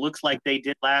Pittsburgh looks like they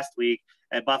did last week,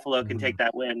 and Buffalo can take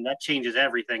that win. That changes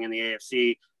everything in the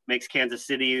AFC, makes Kansas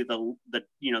City the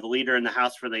leader in the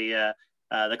house for the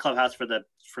clubhouse for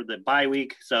the bye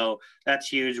week. So that's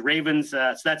huge. Ravens,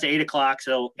 so that's 8:00.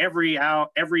 So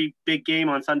every big game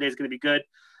on Sunday is going to be good.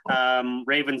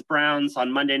 Ravens, Browns on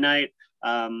Monday night.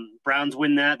 Browns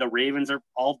win that. The Ravens are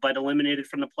all but eliminated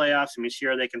from the playoffs.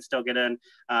 Sure, they can still get in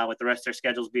with the rest of their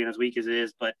schedules being as weak as it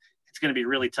is, but it's going to be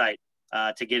really tight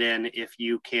to get in if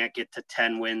you can't get to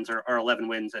 10 wins or 11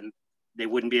 wins, and they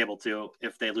wouldn't be able to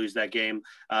if they lose that game.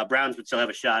 Browns would still have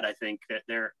a shot. I think that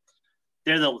they're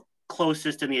the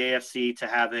closest in the AFC to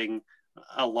having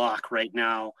a lock right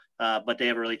now, but they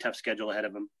have a really tough schedule ahead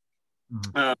of them.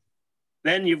 Mm-hmm.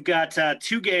 Then you've got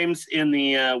 2 games in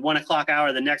the 1:00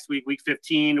 hour the next week, week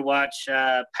 15, to watch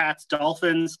Pats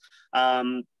Dolphins.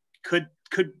 Could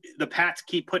the Pats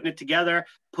keep putting it together,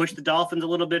 push the Dolphins a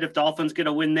little bit? If Dolphins get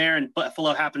a win there and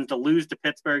Buffalo happens to lose to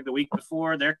Pittsburgh the week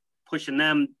before, they're pushing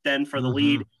them then for the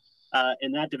lead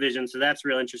in that division. So that's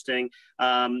real interesting.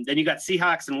 Then you got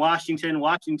Seahawks and Washington.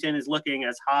 Washington is looking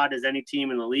as hot as any team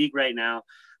in the league right now.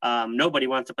 Nobody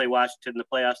wants to play Washington in the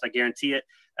playoffs, I guarantee it,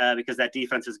 because that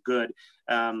defense is good.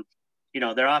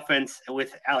 Their offense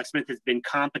with Alex Smith has been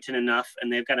competent enough,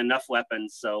 and they've got enough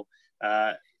weapons. So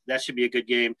that should be a good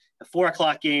game. The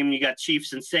 4:00 game, you got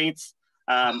Chiefs and Saints.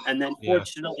 And then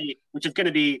fortunately, which is going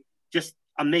to be just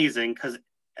amazing because,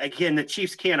 again, the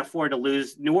Chiefs can't afford to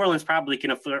lose. New Orleans probably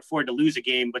can afford to lose a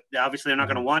game, but obviously they're not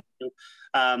going to want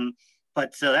to.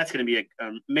 But so that's going to be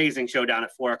an amazing showdown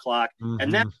at 4:00.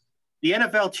 And then Mm-hmm. the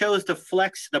NFL chose to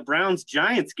flex the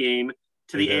Browns-Giants game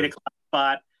to the 8:00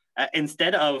 spot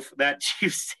instead of that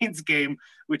Chiefs-Saints game,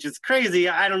 which is crazy.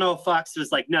 I don't know if Fox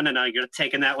was like, no, you're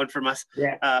taking that one from us.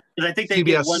 Yeah. Because I think they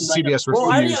get one right. CBS Well,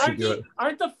 refused to do it.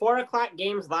 aren't the 4:00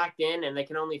 games locked in, and they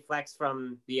can only flex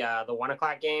from the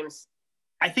 1:00 games?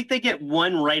 I think they get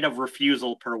one right of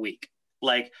refusal per week.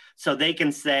 Like, so they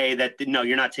can say that, no,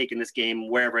 you're not taking this game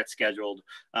wherever it's scheduled.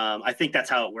 I think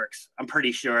that's how it works. I'm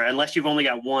pretty sure. Unless you've only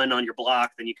got one on your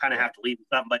block, then you kind of have to leave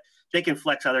something. But they can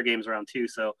flex other games around too.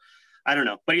 So I don't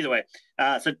know. But either way,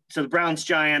 so the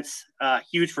Browns-Giants,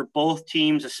 huge for both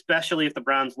teams, especially if the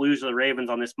Browns lose to the Ravens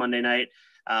on this Monday night.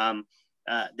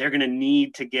 They're going to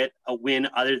need to get a win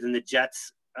other than the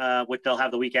Jets, which they'll have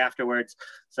the week afterwards.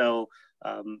 So,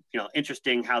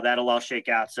 interesting how that'll all shake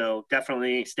out. So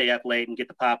definitely stay up late and get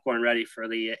the popcorn ready for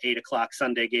the 8:00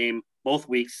 Sunday game, both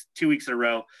weeks, 2 weeks in a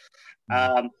row.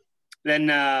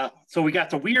 So we got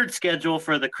the weird schedule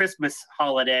for the Christmas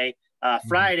holiday.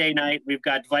 Friday night, we've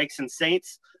got Vikes and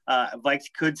Saints. Vikes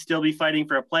could still be fighting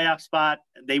for a playoff spot.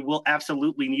 They will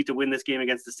absolutely need to win this game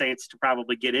against the Saints to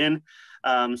probably get in.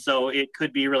 So it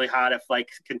could be really hot if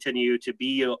Vikes continue to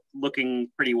be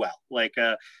looking pretty well.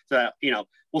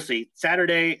 We'll see.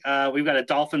 Saturday, we've got a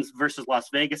Dolphins versus Las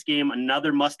Vegas game,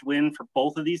 another must-win for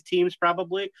both of these teams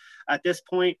probably at this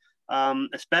point,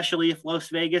 especially if Las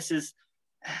Vegas is,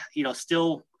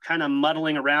 still kind of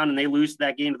muddling around and they lose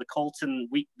that game to the Colts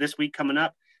this week coming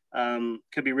up.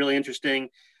 Could be really interesting.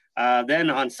 Then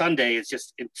on Sunday, it's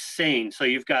just insane. So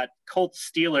you've got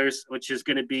Colts Steelers, which is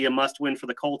going to be a must win for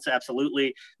the Colts.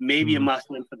 Absolutely. Maybe a must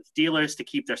win for the Steelers to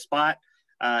keep their spot.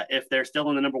 If they're still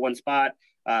in the number one spot,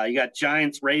 you got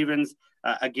Giants, Ravens,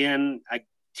 again,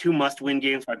 2 must win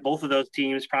games by both of those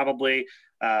teams. Probably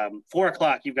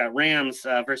 4:00. You've got Rams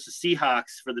versus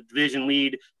Seahawks for the division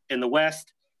lead in the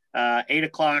West.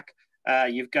 8:00.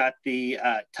 You've got the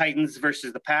Titans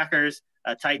versus the Packers.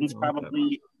 Titans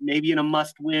probably maybe in a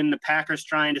must-win. The Packers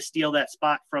trying to steal that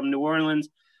spot from New Orleans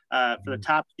for the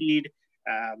top seed.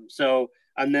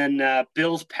 And then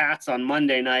Bills-Pats on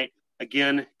Monday night.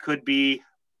 Again, could be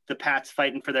the Pats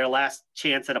fighting for their last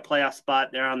chance at a playoff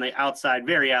spot. They're on the outside,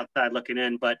 very outside looking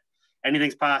in, but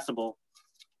anything's possible.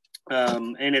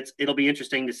 And it'll be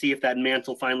interesting to see if that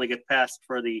mantle finally gets passed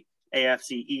for the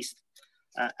AFC East.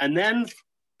 And then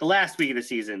the last week of the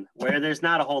season, where there's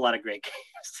not a whole lot of great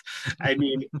games. I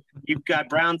mean, you've got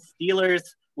Browns Steelers,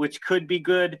 which could be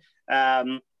good,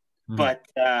 but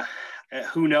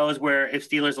who knows if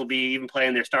Steelers will be even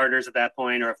playing their starters at that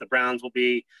point, or if the Browns will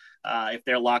be, if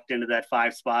they're locked into that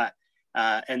 5 spot.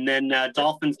 And then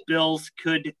Dolphins Bills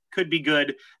could be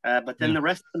good, but then the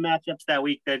rest of the matchups that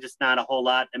week, they're just not a whole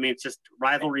lot. I mean, it's just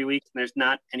rivalry weeks, and there's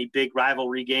not any big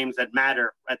rivalry games that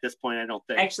matter at this point, I don't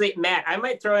think. Actually, Matt, I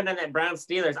might throw in on that Browns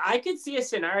Steelers. I could see a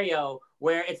scenario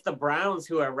where it's the Browns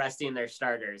who are resting their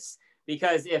starters,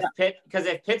 because if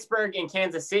Pittsburgh and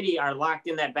Kansas City are locked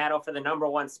in that battle for the number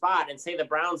 1 spot, and say the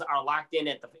Browns are locked in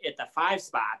at the 5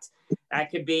 spot,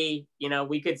 that could be,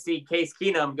 we could see Case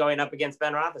Keenum going up against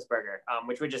Ben Roethlisberger,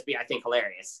 which would just be, I think,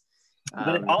 hilarious.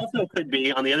 But it also could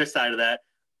be, on the other side of that,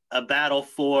 a battle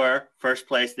for first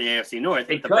place in the AFC North.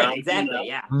 It could, exactly,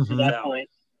 yeah. To that point.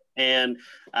 And,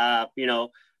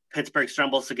 Pittsburgh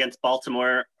stumbles against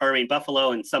Buffalo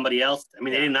and somebody else. I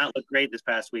mean, they did not look great this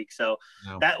past week. So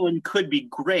that one could be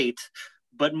great,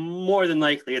 but more than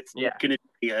likely it's going to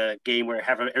be a game where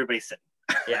everybody sit.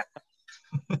 Yeah.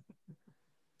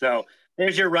 So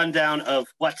there's your rundown of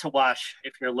what to watch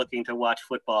if you're looking to watch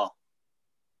football.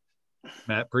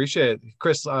 Matt, appreciate it.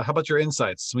 Chris, how about your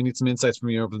insights? We need some insights from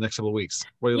you over the next couple of weeks.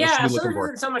 What so should we this looking for?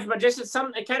 isn't so much, but just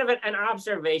some kind of an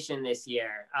observation this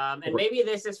year. And maybe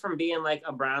this is from being like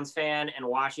a Browns fan and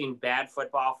watching bad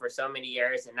football for so many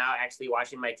years, and now actually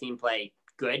watching my team play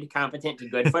competent to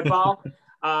good football.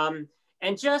 And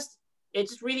it just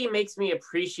really makes me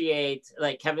appreciate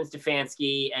like Kevin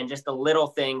Stefanski and just the little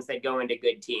things that go into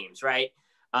good teams, right?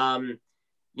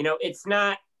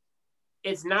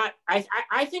 It's not.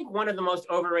 I think one of the most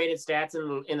overrated stats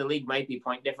in the league might be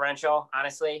point differential,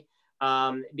 honestly,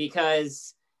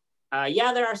 because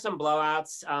there are some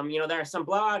blowouts. There are some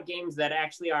blowout games that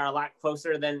actually are a lot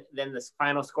closer than the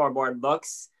final scoreboard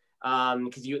looks,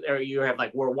 because you have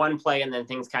like we're one play and then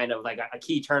things kind of like a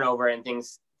key turnover and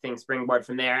things springboard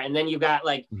from there, and then you've got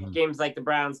like games like the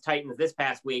Browns Titans this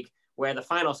past week where the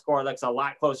final score looks a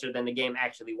lot closer than the game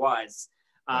actually was.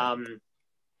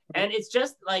 And it's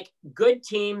just like good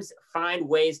teams find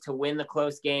ways to win the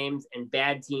close games and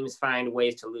bad teams find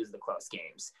ways to lose the close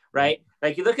games, right?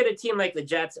 Like you look at a team like the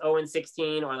Jets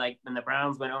 0-16, or like when the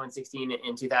Browns went 0-16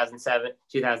 in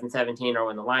 2017, or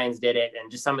when the Lions did it,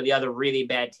 and just some of the other really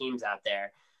bad teams out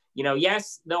there.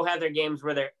 Yes, they'll have their games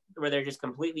where they're just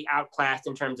completely outclassed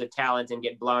in terms of talent and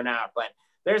get blown out. But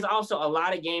there's also a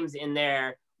lot of games in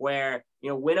there where,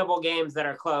 winnable games that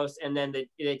are close, and then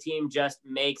the team just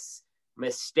makes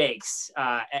mistakes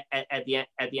at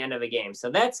the end of the game.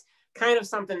 So that's kind of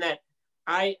something that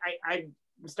I'm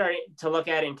starting to look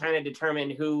at and kind of determine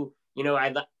who,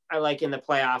 I like in the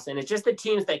playoffs. And it's just the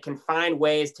teams that can find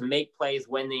ways to make plays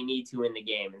when they need to in the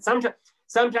game. And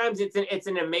sometimes it's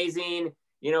an amazing,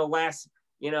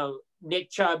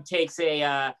 Nick Chubb takes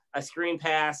a screen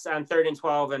pass on 3rd and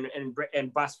 12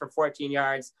 and busts for 14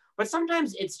 yards. But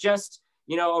sometimes it's just,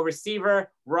 a receiver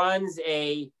runs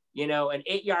an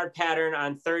 8-yard pattern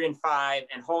on 3rd and 5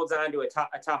 and holds on to a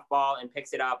tough ball and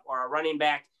picks it up, or a running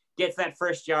back gets that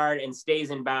first yard and stays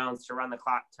in bounds to run the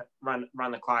clock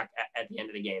at the end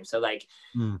of the game. So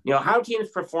how teams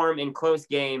perform in close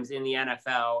games in the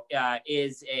NFL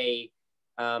is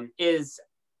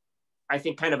I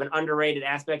think kind of an underrated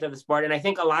aspect of the sport. And I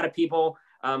think a lot of people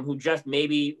who just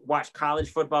maybe watch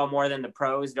college football more than the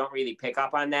pros don't really pick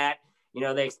up on that.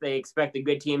 They expect the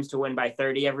good teams to win by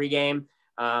 30 every game.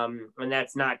 And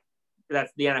that's the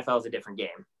NFL is a different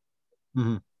game.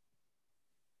 Mm-hmm.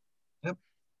 Yep.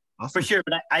 Awesome. For sure.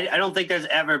 But I don't think there's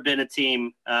ever been a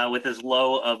team with as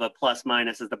low of a plus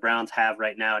minus as the Browns have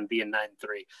right now and being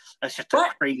 9-3. That's just a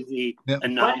crazy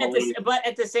anomaly. But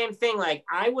at the same thing, like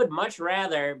I would much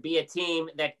rather be a team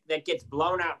that gets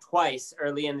blown out twice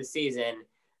early in the season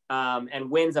and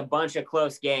wins a bunch of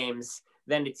close games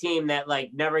than a team that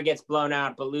like never gets blown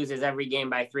out but loses every game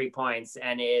by 3 points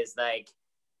and is like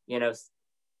 5-7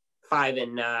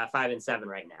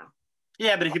 right now.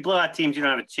 Yeah, but if you blow out teams, you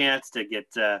don't have a chance to get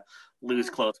lose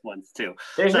close ones too.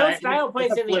 There's no style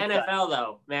points in the NFL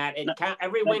though, Matt.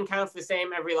 Every win counts the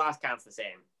same. Every loss counts the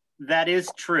same. That is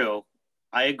true.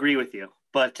 I agree with you.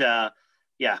 But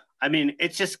yeah, I mean,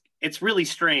 it's really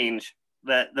strange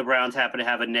that the Browns happen to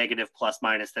have a negative plus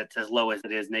minus that's as low as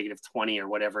it is, -20 or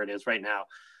whatever it is right now.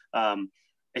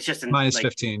 It's just minus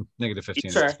 15,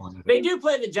 -15. Sure. They do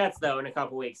play the Jets though in a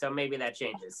couple weeks, so maybe that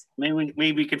changes.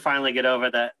 Maybe we could finally get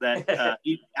over that.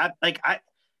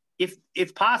 If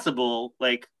it's possible,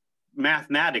 like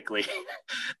mathematically,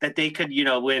 that they could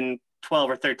win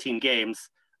 12 or 13 games,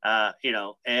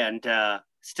 and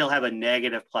still have a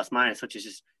negative plus minus, which is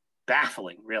just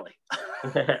baffling, really.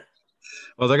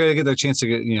 Well, they're going to get their chance to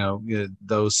get,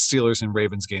 those Steelers and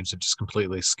Ravens games have just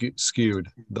completely skewed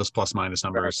those plus minus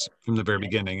numbers from the very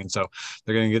beginning. And so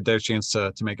they're going to get their chance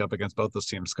to make up against both those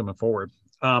teams coming forward.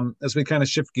 As we kind of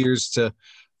shift gears to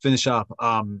finish up,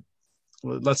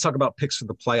 let's talk about picks for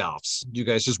the playoffs. Do you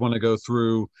guys just want to go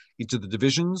through each of the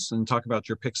divisions and talk about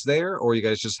your picks there? Or you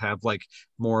guys just have like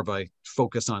more of a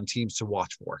focus on teams to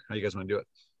watch for? How you guys want to do it?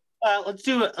 Let's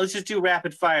just do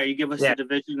rapid fire. You give us the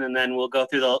division, and then we'll go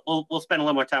through we'll spend a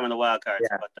little more time on the wild cards.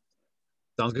 Yeah.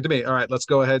 Sounds good to me. All right, let's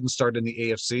go ahead and start in the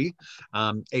AFC.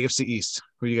 AFC East.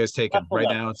 Who are you guys taking Buffalo.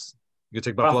 right now? You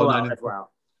take Buffalo as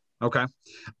well. Okay.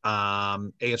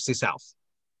 AFC South.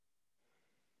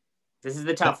 This is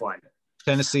the tough one.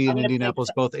 Tennessee and Indianapolis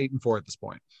both 8-4 at this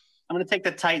point. I'm going to take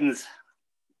the Titans.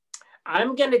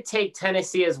 I'm going to take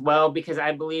Tennessee as well because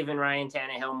I believe in Ryan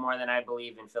Tannehill more than I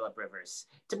believe in Phillip Rivers.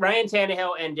 Ryan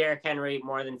Tannehill and Derrick Henry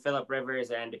more than Phillip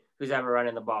Rivers and who's ever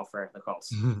running the ball for the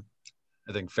Colts.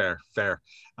 I think fair.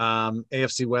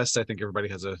 AFC West, I think everybody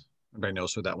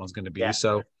knows who that one's going to be. Yeah.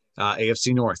 So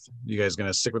AFC North, you guys going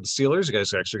to stick with the Steelers? You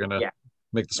guys are actually going to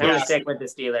make the switch? I'm going to stick with the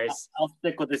Steelers. I'll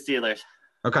stick with the Steelers.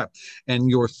 Okay.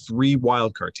 And your 3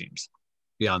 wild card teams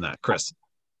beyond that, Chris?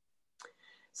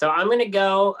 So I'm going to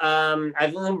go. I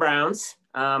think the Browns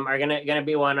are going to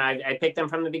be one. I picked them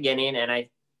from the beginning, and I'm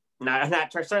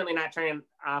certainly not turning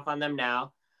off on them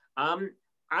now. I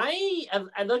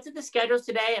looked at the schedules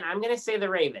today, and I'm going to say the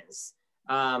Ravens.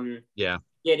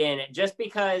 Get in it just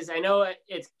because I know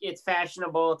it's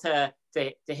fashionable to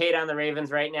hate on the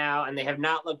Ravens right now, and they have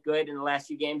not looked good in the last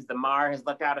few games. The Mar has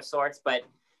looked out of sorts, but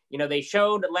they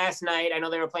showed last night. I know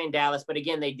they were playing Dallas, but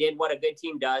again, they did what a good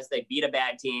team does. They beat a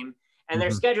bad team. And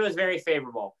their schedule is very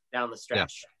favorable down the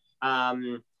stretch.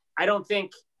 Yeah. I don't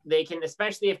think they can,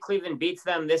 especially if Cleveland beats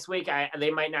them this week.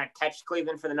 They might not catch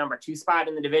Cleveland for the number 2 spot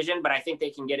in the division, but I think they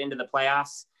can get into the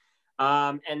playoffs.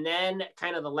 And then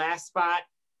kind of the last spot,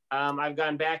 I've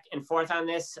gone back and forth on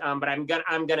this, but I'm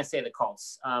gonna say the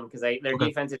Colts because their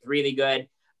defense is really good,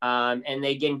 and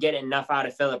they can get enough out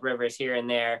of Phillip Rivers here and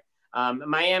there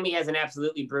Miami has an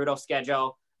absolutely brutal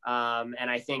schedule, and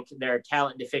I think their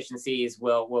talent deficiencies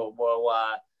will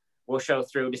show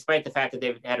through, despite the fact that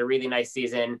they've had a really nice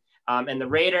season. And the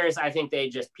Raiders, I think they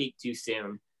just peaked too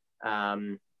soon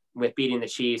with beating the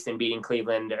Chiefs and beating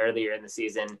Cleveland earlier in the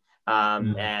season,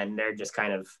 and they're just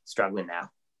kind of struggling now.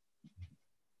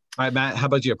 All right, Matt, how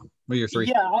about you? What are your three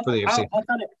for the AFC? I'll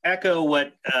kind of echo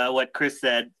what Chris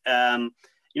said.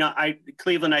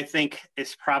 Cleveland, I think,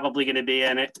 is probably going to be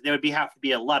in it. There would have to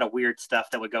be a lot of weird stuff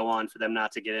that would go on for them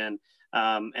not to get in.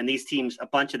 And these teams, a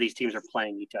bunch of these teams are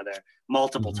playing each other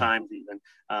multiple times even.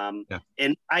 And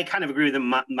I kind of agree with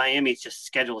them. Miami's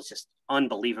schedule is just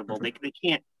unbelievable. They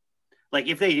can't, like,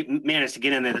 if they managed to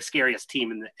get in, they're the scariest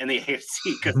team in the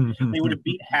AFC, because they would have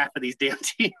beat half of these damn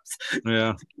teams.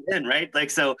 Yeah. To get in, right? Like,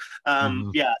 so,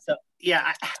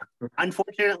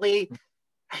 unfortunately,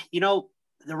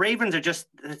 the Ravens are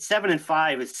just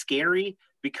 7-5 is scary,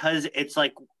 because it's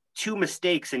like 2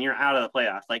 mistakes and you're out of the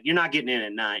playoffs. Like, you're not getting in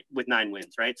at 9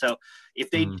 wins, right? So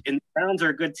if they and the Browns are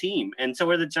a good team, and so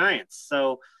are the Giants.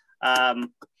 So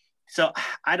so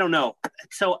I don't know.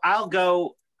 So I'm gonna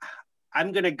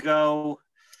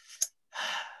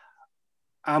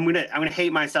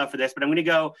hate myself for this, but I'm gonna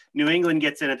go New England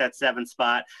gets in at that 7th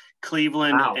spot,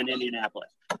 Cleveland and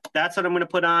Indianapolis. That's what I'm gonna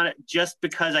put on it, just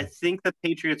because I think the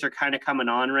Patriots are kind of coming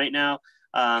on right now.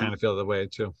 Kind of feel the way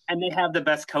too. And they have the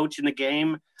best coach in the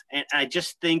game. And I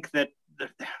just think that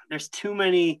there's too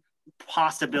many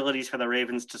possibilities for the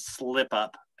Ravens to slip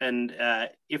up. And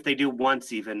if they do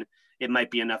once even, it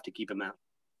might be enough to keep them out.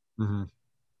 Mm-hmm.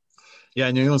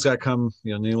 Yeah, New England's got to come.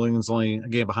 New England's only a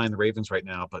game behind the Ravens right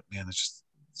now. But, man, it's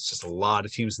just a lot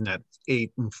of teams in that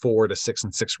 8-4 to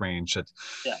 6-6 range.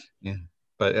 Yeah.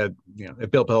 But if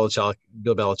Bill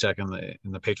Belichick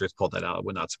and the Patriots pulled that out, it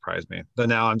would not surprise me. But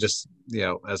now I'm just,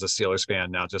 as a Steelers fan,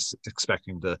 now just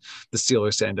expecting the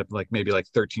Steelers to end up maybe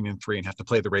 13-3 and have to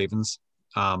play the Ravens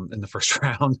in the first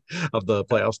round of the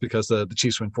playoffs, because the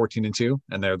Chiefs win 14-2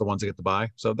 and they're the ones that get the bye.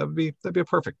 So that'd be a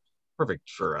perfect for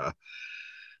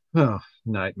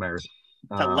nightmares.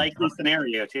 It's a likely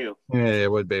scenario too. Yeah,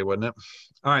 it would be, wouldn't it?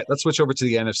 All right, let's switch over to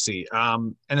the NFC.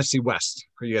 NFC West.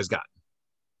 Who you guys got?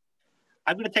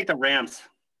 I'm going to take the Rams.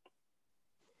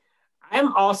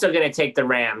 I'm also going to take the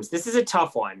Rams. This is a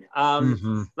tough one.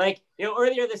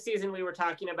 Earlier this season, we were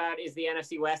talking about, is the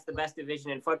NFC West the best division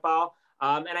in football?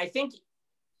 And I think it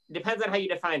depends on how you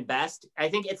define best. I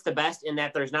think it's the best in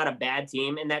that there's not a bad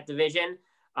team in that division.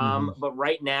 But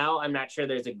right now, I'm not sure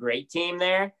there's a great team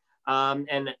there.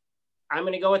 And I'm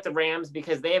going to go with the Rams,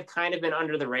 because they have kind of been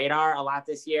under the radar a lot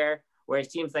this year, whereas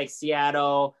teams like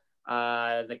Seattle,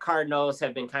 the Cardinals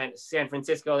have been San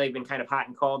Francisco, they've been kind of hot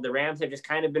and cold. The Rams have just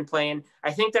kind of been playing.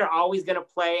 I think they're always going to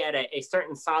play at a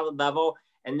certain solid level.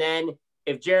 And then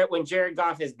when Jared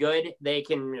Goff is good, they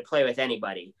can play with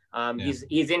anybody.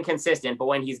 He's inconsistent, but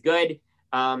when he's good,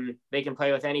 they can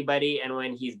play with anybody. And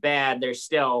when he's bad, they're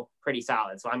still pretty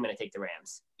solid. So I'm going to take the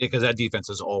Rams. Yeah, because that defense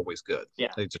is always good. Yeah.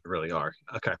 They just really are.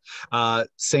 Okay.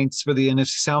 Saints for the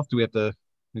NFC South. Do we have to?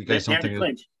 You guys They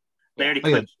already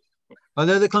clinched. Oh,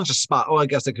 no, they clinched a spot. Oh, I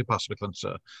guess they could possibly clinch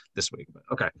this week. But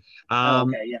okay.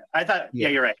 Okay. Yeah. I thought. Yeah,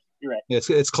 you're right.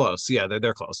 It's close. Yeah,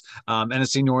 they're close.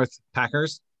 NFC North,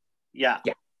 Packers. Yeah.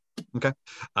 Okay.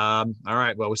 All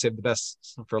right. Well, we saved the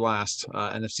best for last.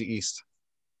 NFC East.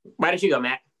 Why don't you go,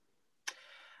 Matt?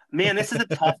 Man, this is a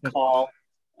tough call.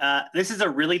 This is a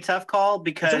really tough call,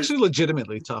 because it's actually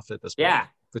legitimately tough at this point. Yeah.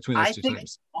 Between those two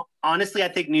teams. Honestly, I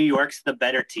think New York's the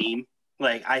better team.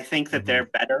 Like, I think that they're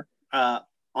better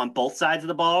on both sides of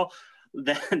the ball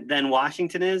than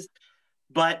Washington is.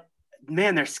 But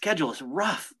man, their schedule is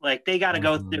rough. Like, they got to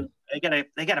go through.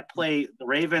 They got to play the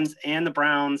Ravens and the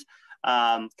Browns.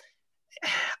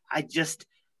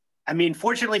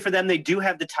 Fortunately for them, they do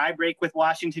have the tie break with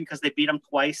Washington, because they beat them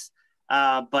twice.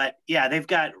 But yeah, they've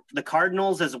got the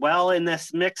Cardinals as well in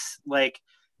this mix. Like,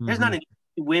 there's not an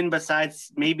easy win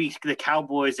besides maybe the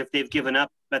Cowboys if they've given up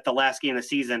at the last game of the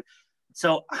season.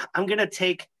 So I'm going to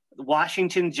take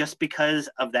Washington just because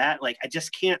of that. Like, I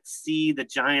just can't see the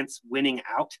Giants winning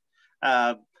out.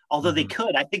 Although they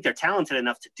could. I think they're talented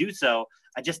enough to do so.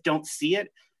 I just don't see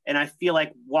it. And I feel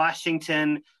like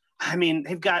Washington,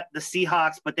 they've got the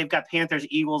Seahawks, but they've got Panthers,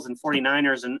 Eagles, and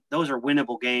 49ers, and those are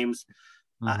winnable games.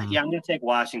 I'm going to take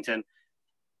Washington.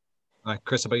 All right,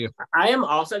 Chris, how about you? I am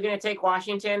also going to take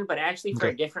Washington, but actually for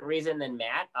a different reason than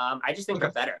Matt. I just think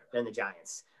they're better than the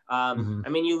Giants.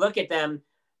 You look at them.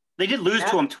 They did lose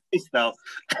to them twice, though.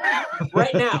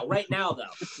 right now, though.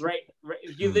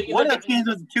 One of the games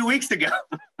was 2 weeks ago.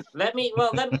 Let me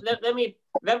point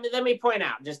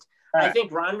out. I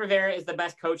think Ron Rivera is the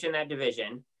best coach in that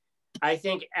division. I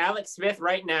think Alex Smith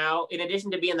right now, in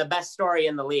addition to being the best story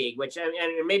in the league, which,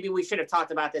 and maybe we should have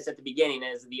talked about this at the beginning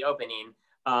as the opening,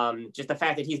 just the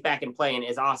fact that he's back and playing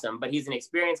is awesome, but he's an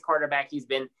experienced quarterback. He's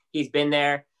been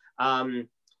there.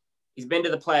 He's been to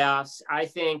the playoffs. I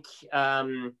think,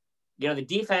 the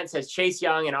defense has Chase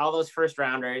Young and all those first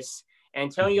rounders.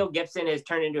 Antonio Gibson has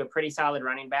turned into a pretty solid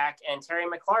running back, and Terry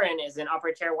McLaurin is an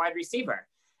upper tier wide receiver.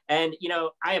 And,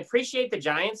 I appreciate the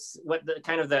Giants, what the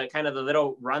kind of the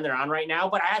little run they're on right now,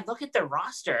 but I look at their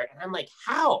roster and I'm like,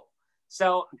 how?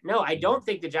 So no, I don't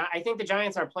think I think the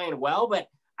Giants are playing well, but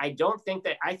I think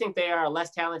they are a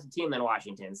less talented team than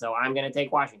Washington. So I'm going to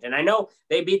take Washington. I know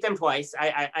they beat them twice.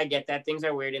 I get that things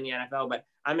are weird in the NFL, but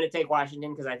I'm going to take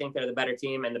Washington because I think they're the better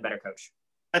team and the better coach.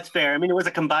 That's fair. I mean, it was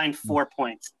a combined 4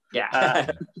 points.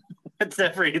 Yeah. It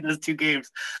separated those two games.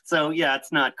 So yeah,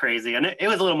 it's not crazy. And it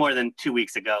was a little more than 2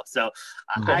 weeks ago. So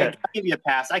I give you a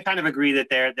pass. I kind of agree that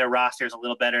their roster is a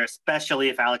little better, especially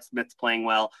if Alex Smith's playing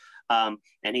well. And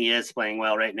he is playing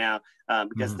well right now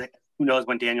because who knows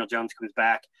when Daniel Jones comes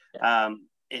back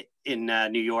in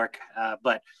New York.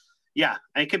 But yeah,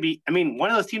 it could be,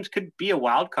 one of those teams could be a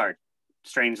wild card,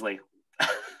 strangely.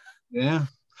 Yeah.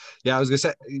 I was going to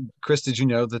say, Chris, did you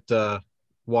know that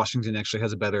Washington actually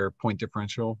has a better point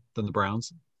differential than the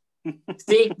Browns?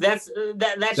 See, that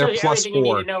shows you everything you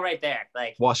need to know right there.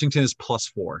 Like Washington is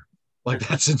 +4. Like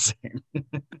that's insane.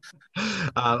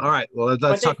 All right, well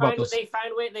let's talk about those. They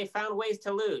found ways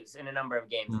to lose in a number of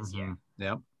games this year.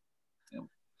 Yeah.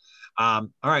 All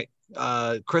right,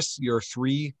 Chris, your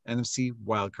 3 NFC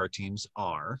wildcard teams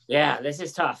are. Yeah, this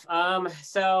is tough.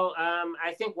 So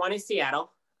I think one is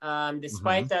Seattle.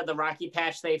 Despite the rocky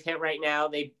patch they've hit right now,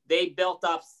 they built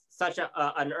up such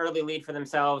an early lead for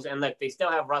themselves, and look, they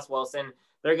still have Russ Wilson.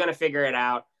 They're going to figure it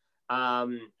out.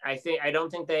 I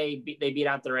don't think they beat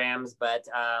out the Rams, but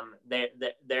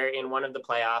they're in one of the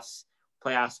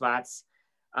playoff spots.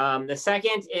 The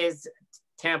second is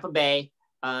Tampa Bay.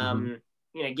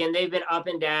 Again, they've been up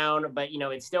and down, but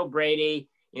it's still Brady.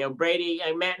 Brady.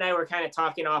 Matt and I were kind of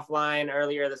talking offline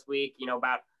earlier this week.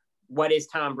 About what is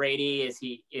Tom Brady? Is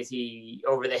he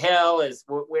over the hill?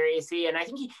 Where is he? And I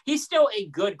think he's still a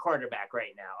good quarterback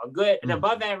right now, an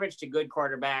above average to good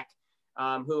quarterback,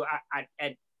 who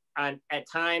at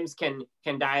times can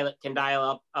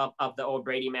dial up the old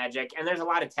Brady magic. And there's a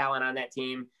lot of talent on that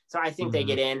team, so I think they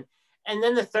get in. And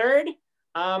then the third,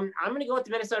 I'm going to go with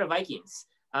the Minnesota Vikings.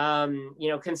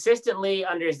 Consistently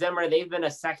under Zimmer, they've been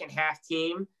a second half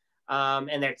team,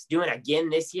 and they're doing it again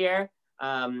this year.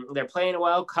 They're playing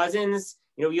well. Cousins,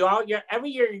 every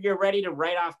year you're ready to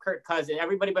write off Kirk Cousins.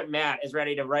 Everybody but Matt is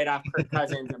ready to write off Kirk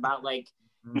Cousins about like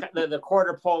the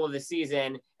quarter pole of the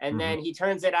season. And then he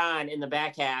turns it on in the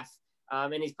back half.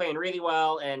 And he's playing really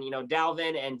well. And,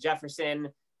 Dalvin and Jefferson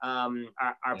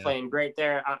are playing great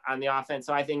there on the offense.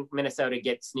 So I think Minnesota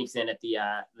sneaks in at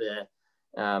the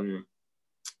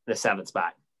 7th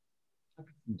spot.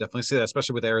 Definitely see that,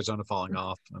 especially with Arizona falling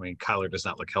off. Kyler does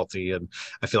not look healthy, and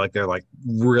I feel like they're like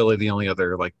really the only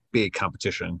other like big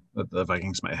competition that the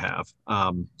Vikings might have.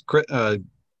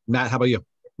 Matt, how about you?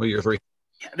 What are your 3?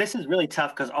 Yeah, this is really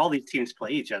tough because all these teams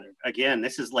play each other. Again,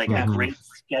 this is like a great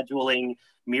scheduling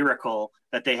miracle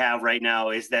that they have right now.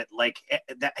 Is that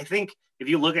I think if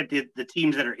you look at the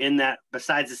teams that are in that,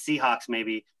 besides the Seahawks,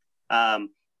 maybe.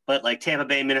 But like Tampa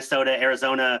Bay, Minnesota,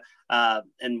 Arizona,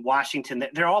 and Washington,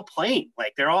 they're all playing.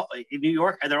 Like they're all in New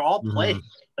York, they're all playing.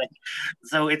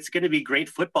 So it's going to be great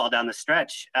football down the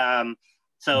stretch.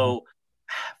 So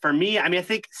for me, I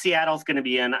think Seattle's going to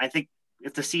be in. I think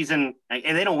if the season,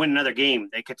 and they don't win another game,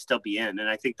 they could still be in. And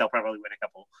I think they'll probably win a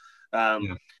couple.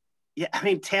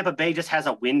 Tampa Bay just has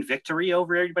a win victory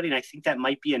over everybody. And I think that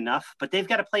might be enough. But they've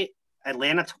got to play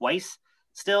Atlanta twice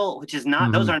still, which is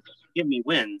not, those aren't give me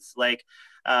wins. Like,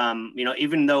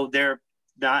 even though they're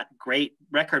not great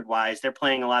record wise, they're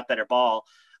playing a lot better ball.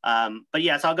 But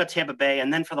yes, I'll go Tampa Bay.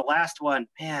 And then for the last one,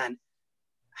 man,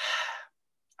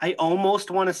 I almost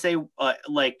want to say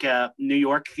New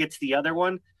York gets the other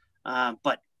one.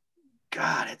 But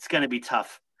God, it's going to be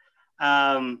tough.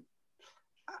 I'm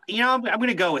going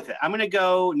to go with it. I'm going to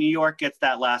go New York gets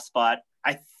that last spot.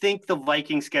 I think the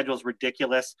Viking schedule is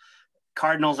ridiculous.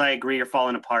 Cardinals, I agree, are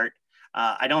falling apart.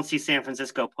 I don't see San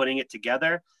Francisco putting it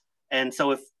together. And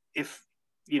so if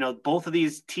both of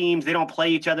these teams, they don't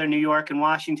play each other, New York and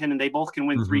Washington, and they both can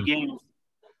win 3 games,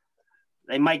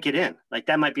 they might get in. Like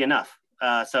that might be enough.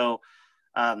 I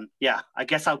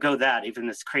guess I'll go that, even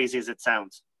as crazy as it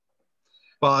sounds.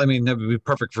 Well, that would be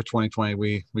perfect for 2020.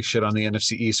 We shit on the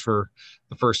NFC East for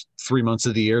the first 3 months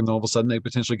of the year, and all of a sudden they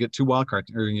potentially get 2 wild cards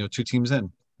or 2 teams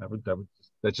in.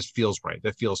 That just feels right.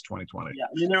 That feels 2020.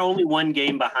 Yeah, they're only 1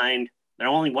 game behind They're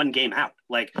only one game out.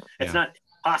 Like, it's not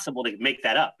possible to make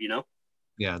that up, you know?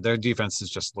 Yeah, their defense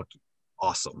has just looked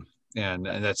awesome. And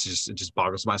that's just, it just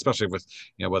boggles my mind, especially with,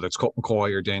 you know, whether it's Colt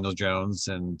McCoy or Daniel Jones.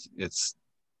 And it's,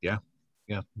 yeah,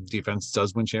 defense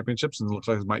does win championships, and it looks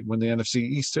like it might win the NFC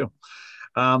East too.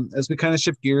 As we kind of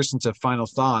shift gears into final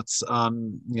thoughts,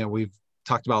 you know, we've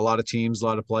talked about a lot of teams, a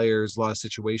lot of players, a lot of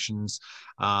situations.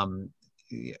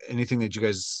 Anything that you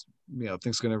guys, you know,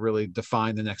 think is going to really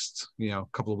define the next, you know,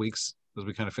 couple of weeks as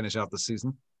we kind of finish out the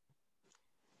season?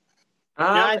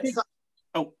 I think.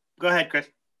 Oh, go ahead, Chris.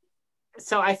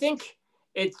 So I think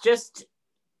it's just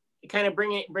kind of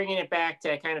bringing it back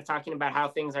to kind of talking about how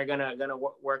things are gonna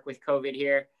work with COVID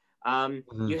here.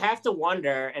 You have to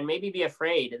wonder and maybe be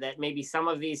afraid that maybe some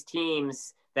of these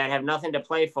teams that have nothing to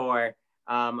play for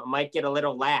might get a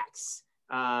little lax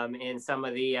in some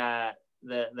of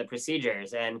the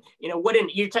procedures. And, you know,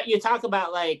 wouldn't you talk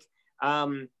about like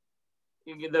the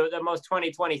most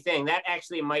 2020 thing that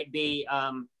actually might be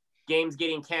games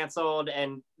getting canceled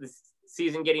and the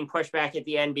season getting pushed back at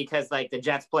the end because like the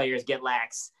Jets players get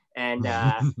lax and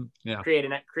create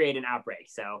an outbreak.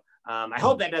 So I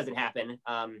hope that doesn't happen.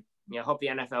 You know, hope the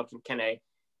NFL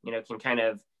can kind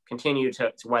of continue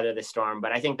to weather the storm.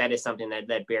 But I think that is something that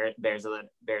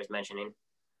bears mentioning.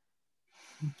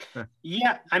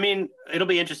 Yeah, I mean, it'll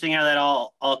be interesting how that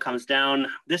all comes down.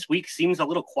 This week seems a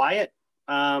little quiet.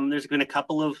 There's been a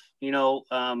couple of, you know,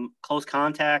 close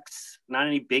contacts, not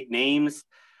any big names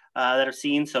that are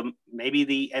seen. So maybe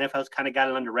the NFL's kind of got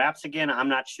it under wraps again. I'm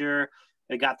not sure.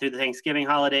 They got through the Thanksgiving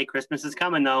holiday. Christmas is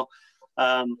coming though.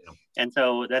 And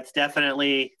so that's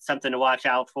definitely something to watch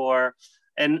out for.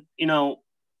 And, you know,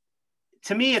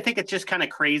 to me, I think it's just kind of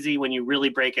crazy when you really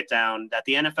break it down that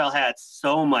the NFL had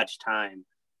so much time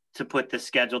to put this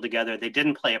schedule together. They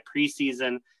didn't play a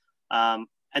preseason.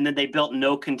 And then they built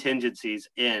no contingencies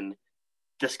in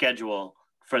the schedule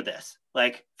for this,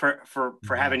 like for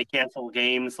having to cancel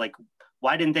games. Like,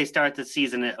 why didn't they start the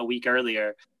season a week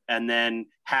earlier and then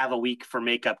have a week for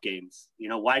makeup games? You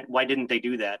know, why didn't they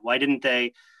do that? Why didn't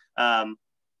they,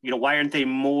 you know, why aren't they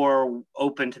more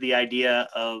open to the idea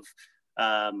of,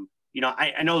 you know,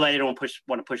 I know that they don't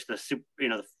want to push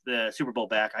the Super Bowl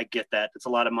back. I get that. It's a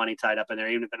lot of money tied up in there,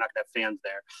 even if they're not going to have fans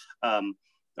there.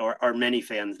 Or many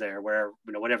fans there, where,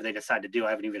 you know, whatever they decide to do,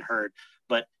 I haven't even heard.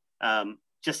 But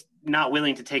just not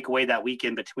willing to take away that week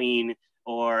in between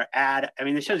or add. I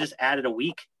mean, they should have just added a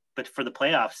week, but for the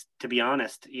playoffs, to be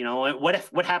honest, you know,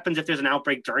 what happens if there's an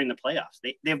outbreak during the playoffs?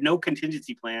 They have no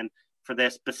contingency plan for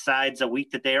this besides a week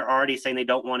that they are already saying they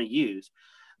don't want to use.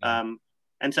 And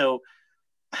so,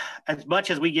 as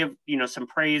much as we give, you know, some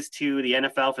praise to the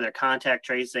NFL for their contact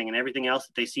tracing and everything else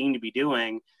that they seem to be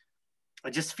doing,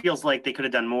 it just feels like they could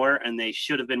have done more and they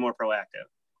should have been more proactive.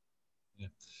 Yeah.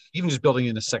 Even just building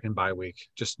in a second bye week,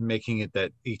 just making it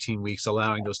that 18 weeks,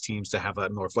 allowing those teams to have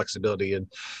that more flexibility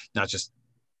and not just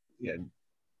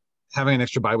having an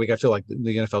extra bye week. I feel like the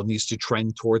NFL needs to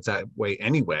trend towards that way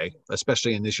anyway,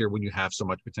 especially in this year when you have so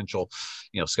much potential,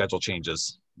 you know, schedule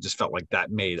changes. It just felt like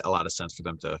that made a lot of sense for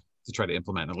them to try to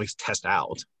implement and at least test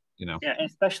out, you know? Yeah,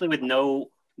 especially with no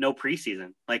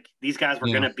preseason. Like, these guys were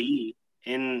going to be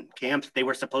in camps. They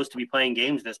were supposed to be playing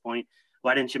games at this point.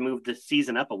 Why didn't you move the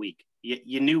season up a week?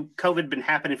 You knew COVID had been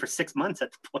happening for 6 months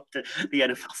at the point that the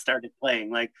NFL started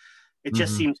playing. Like, it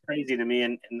just seems crazy to me.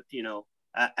 And you know,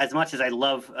 as much as I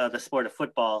love the sport of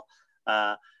football,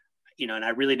 you know, and I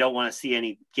really don't want to see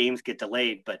any games get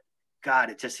delayed, but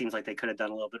God, it just seems like they could have done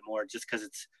a little bit more, just because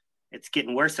it's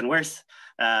getting worse and worse,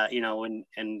 you know, and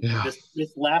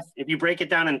this last, if you break it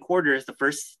down in quarters, the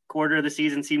first quarter of the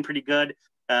season seemed pretty good.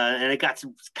 And it got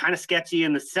kind of sketchy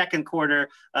in the second quarter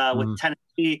with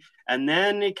Tennessee. And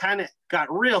then it kind of got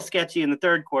real sketchy in the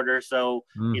third quarter. So,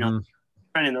 you know,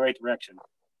 trying in the right direction.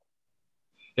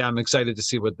 Yeah, I'm excited to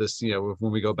see what this, you know,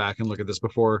 when we go back and look at this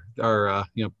before our,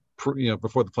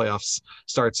 before the playoffs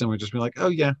starts, and we're just be like, oh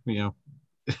yeah, you know,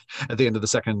 at the end of the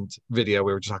second video,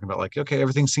 we were just talking about like, okay,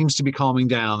 everything seems to be calming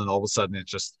down, and all of a sudden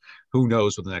it's just, who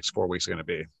knows what the next 4 weeks are going to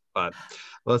be. But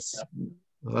let's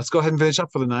go ahead and finish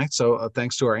up for the night. So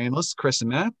thanks to our analysts, Chris and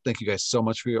Matt. Thank you guys so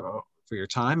much for your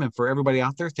time, and for everybody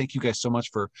out there, thank you guys so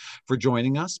much for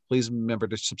joining us. Please remember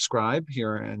to subscribe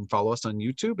here and follow us on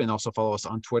YouTube, and also follow us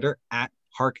on Twitter at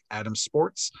Hark-Adams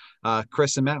Sports.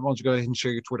 Chris and Matt, why don't you go ahead and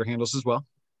share your Twitter handles as well?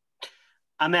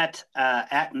 I'm at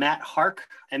Matt Hark,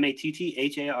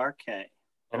 MattHark.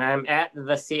 And I'm at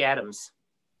the C Adams.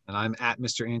 And I'm at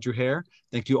Mr. Andrew Hare.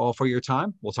 Thank you all for your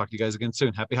time. We'll talk to you guys again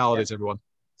soon. Happy holidays, everyone.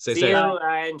 Stay safe. See you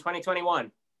in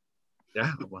 2021.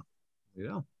 Yeah. Well,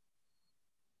 yeah.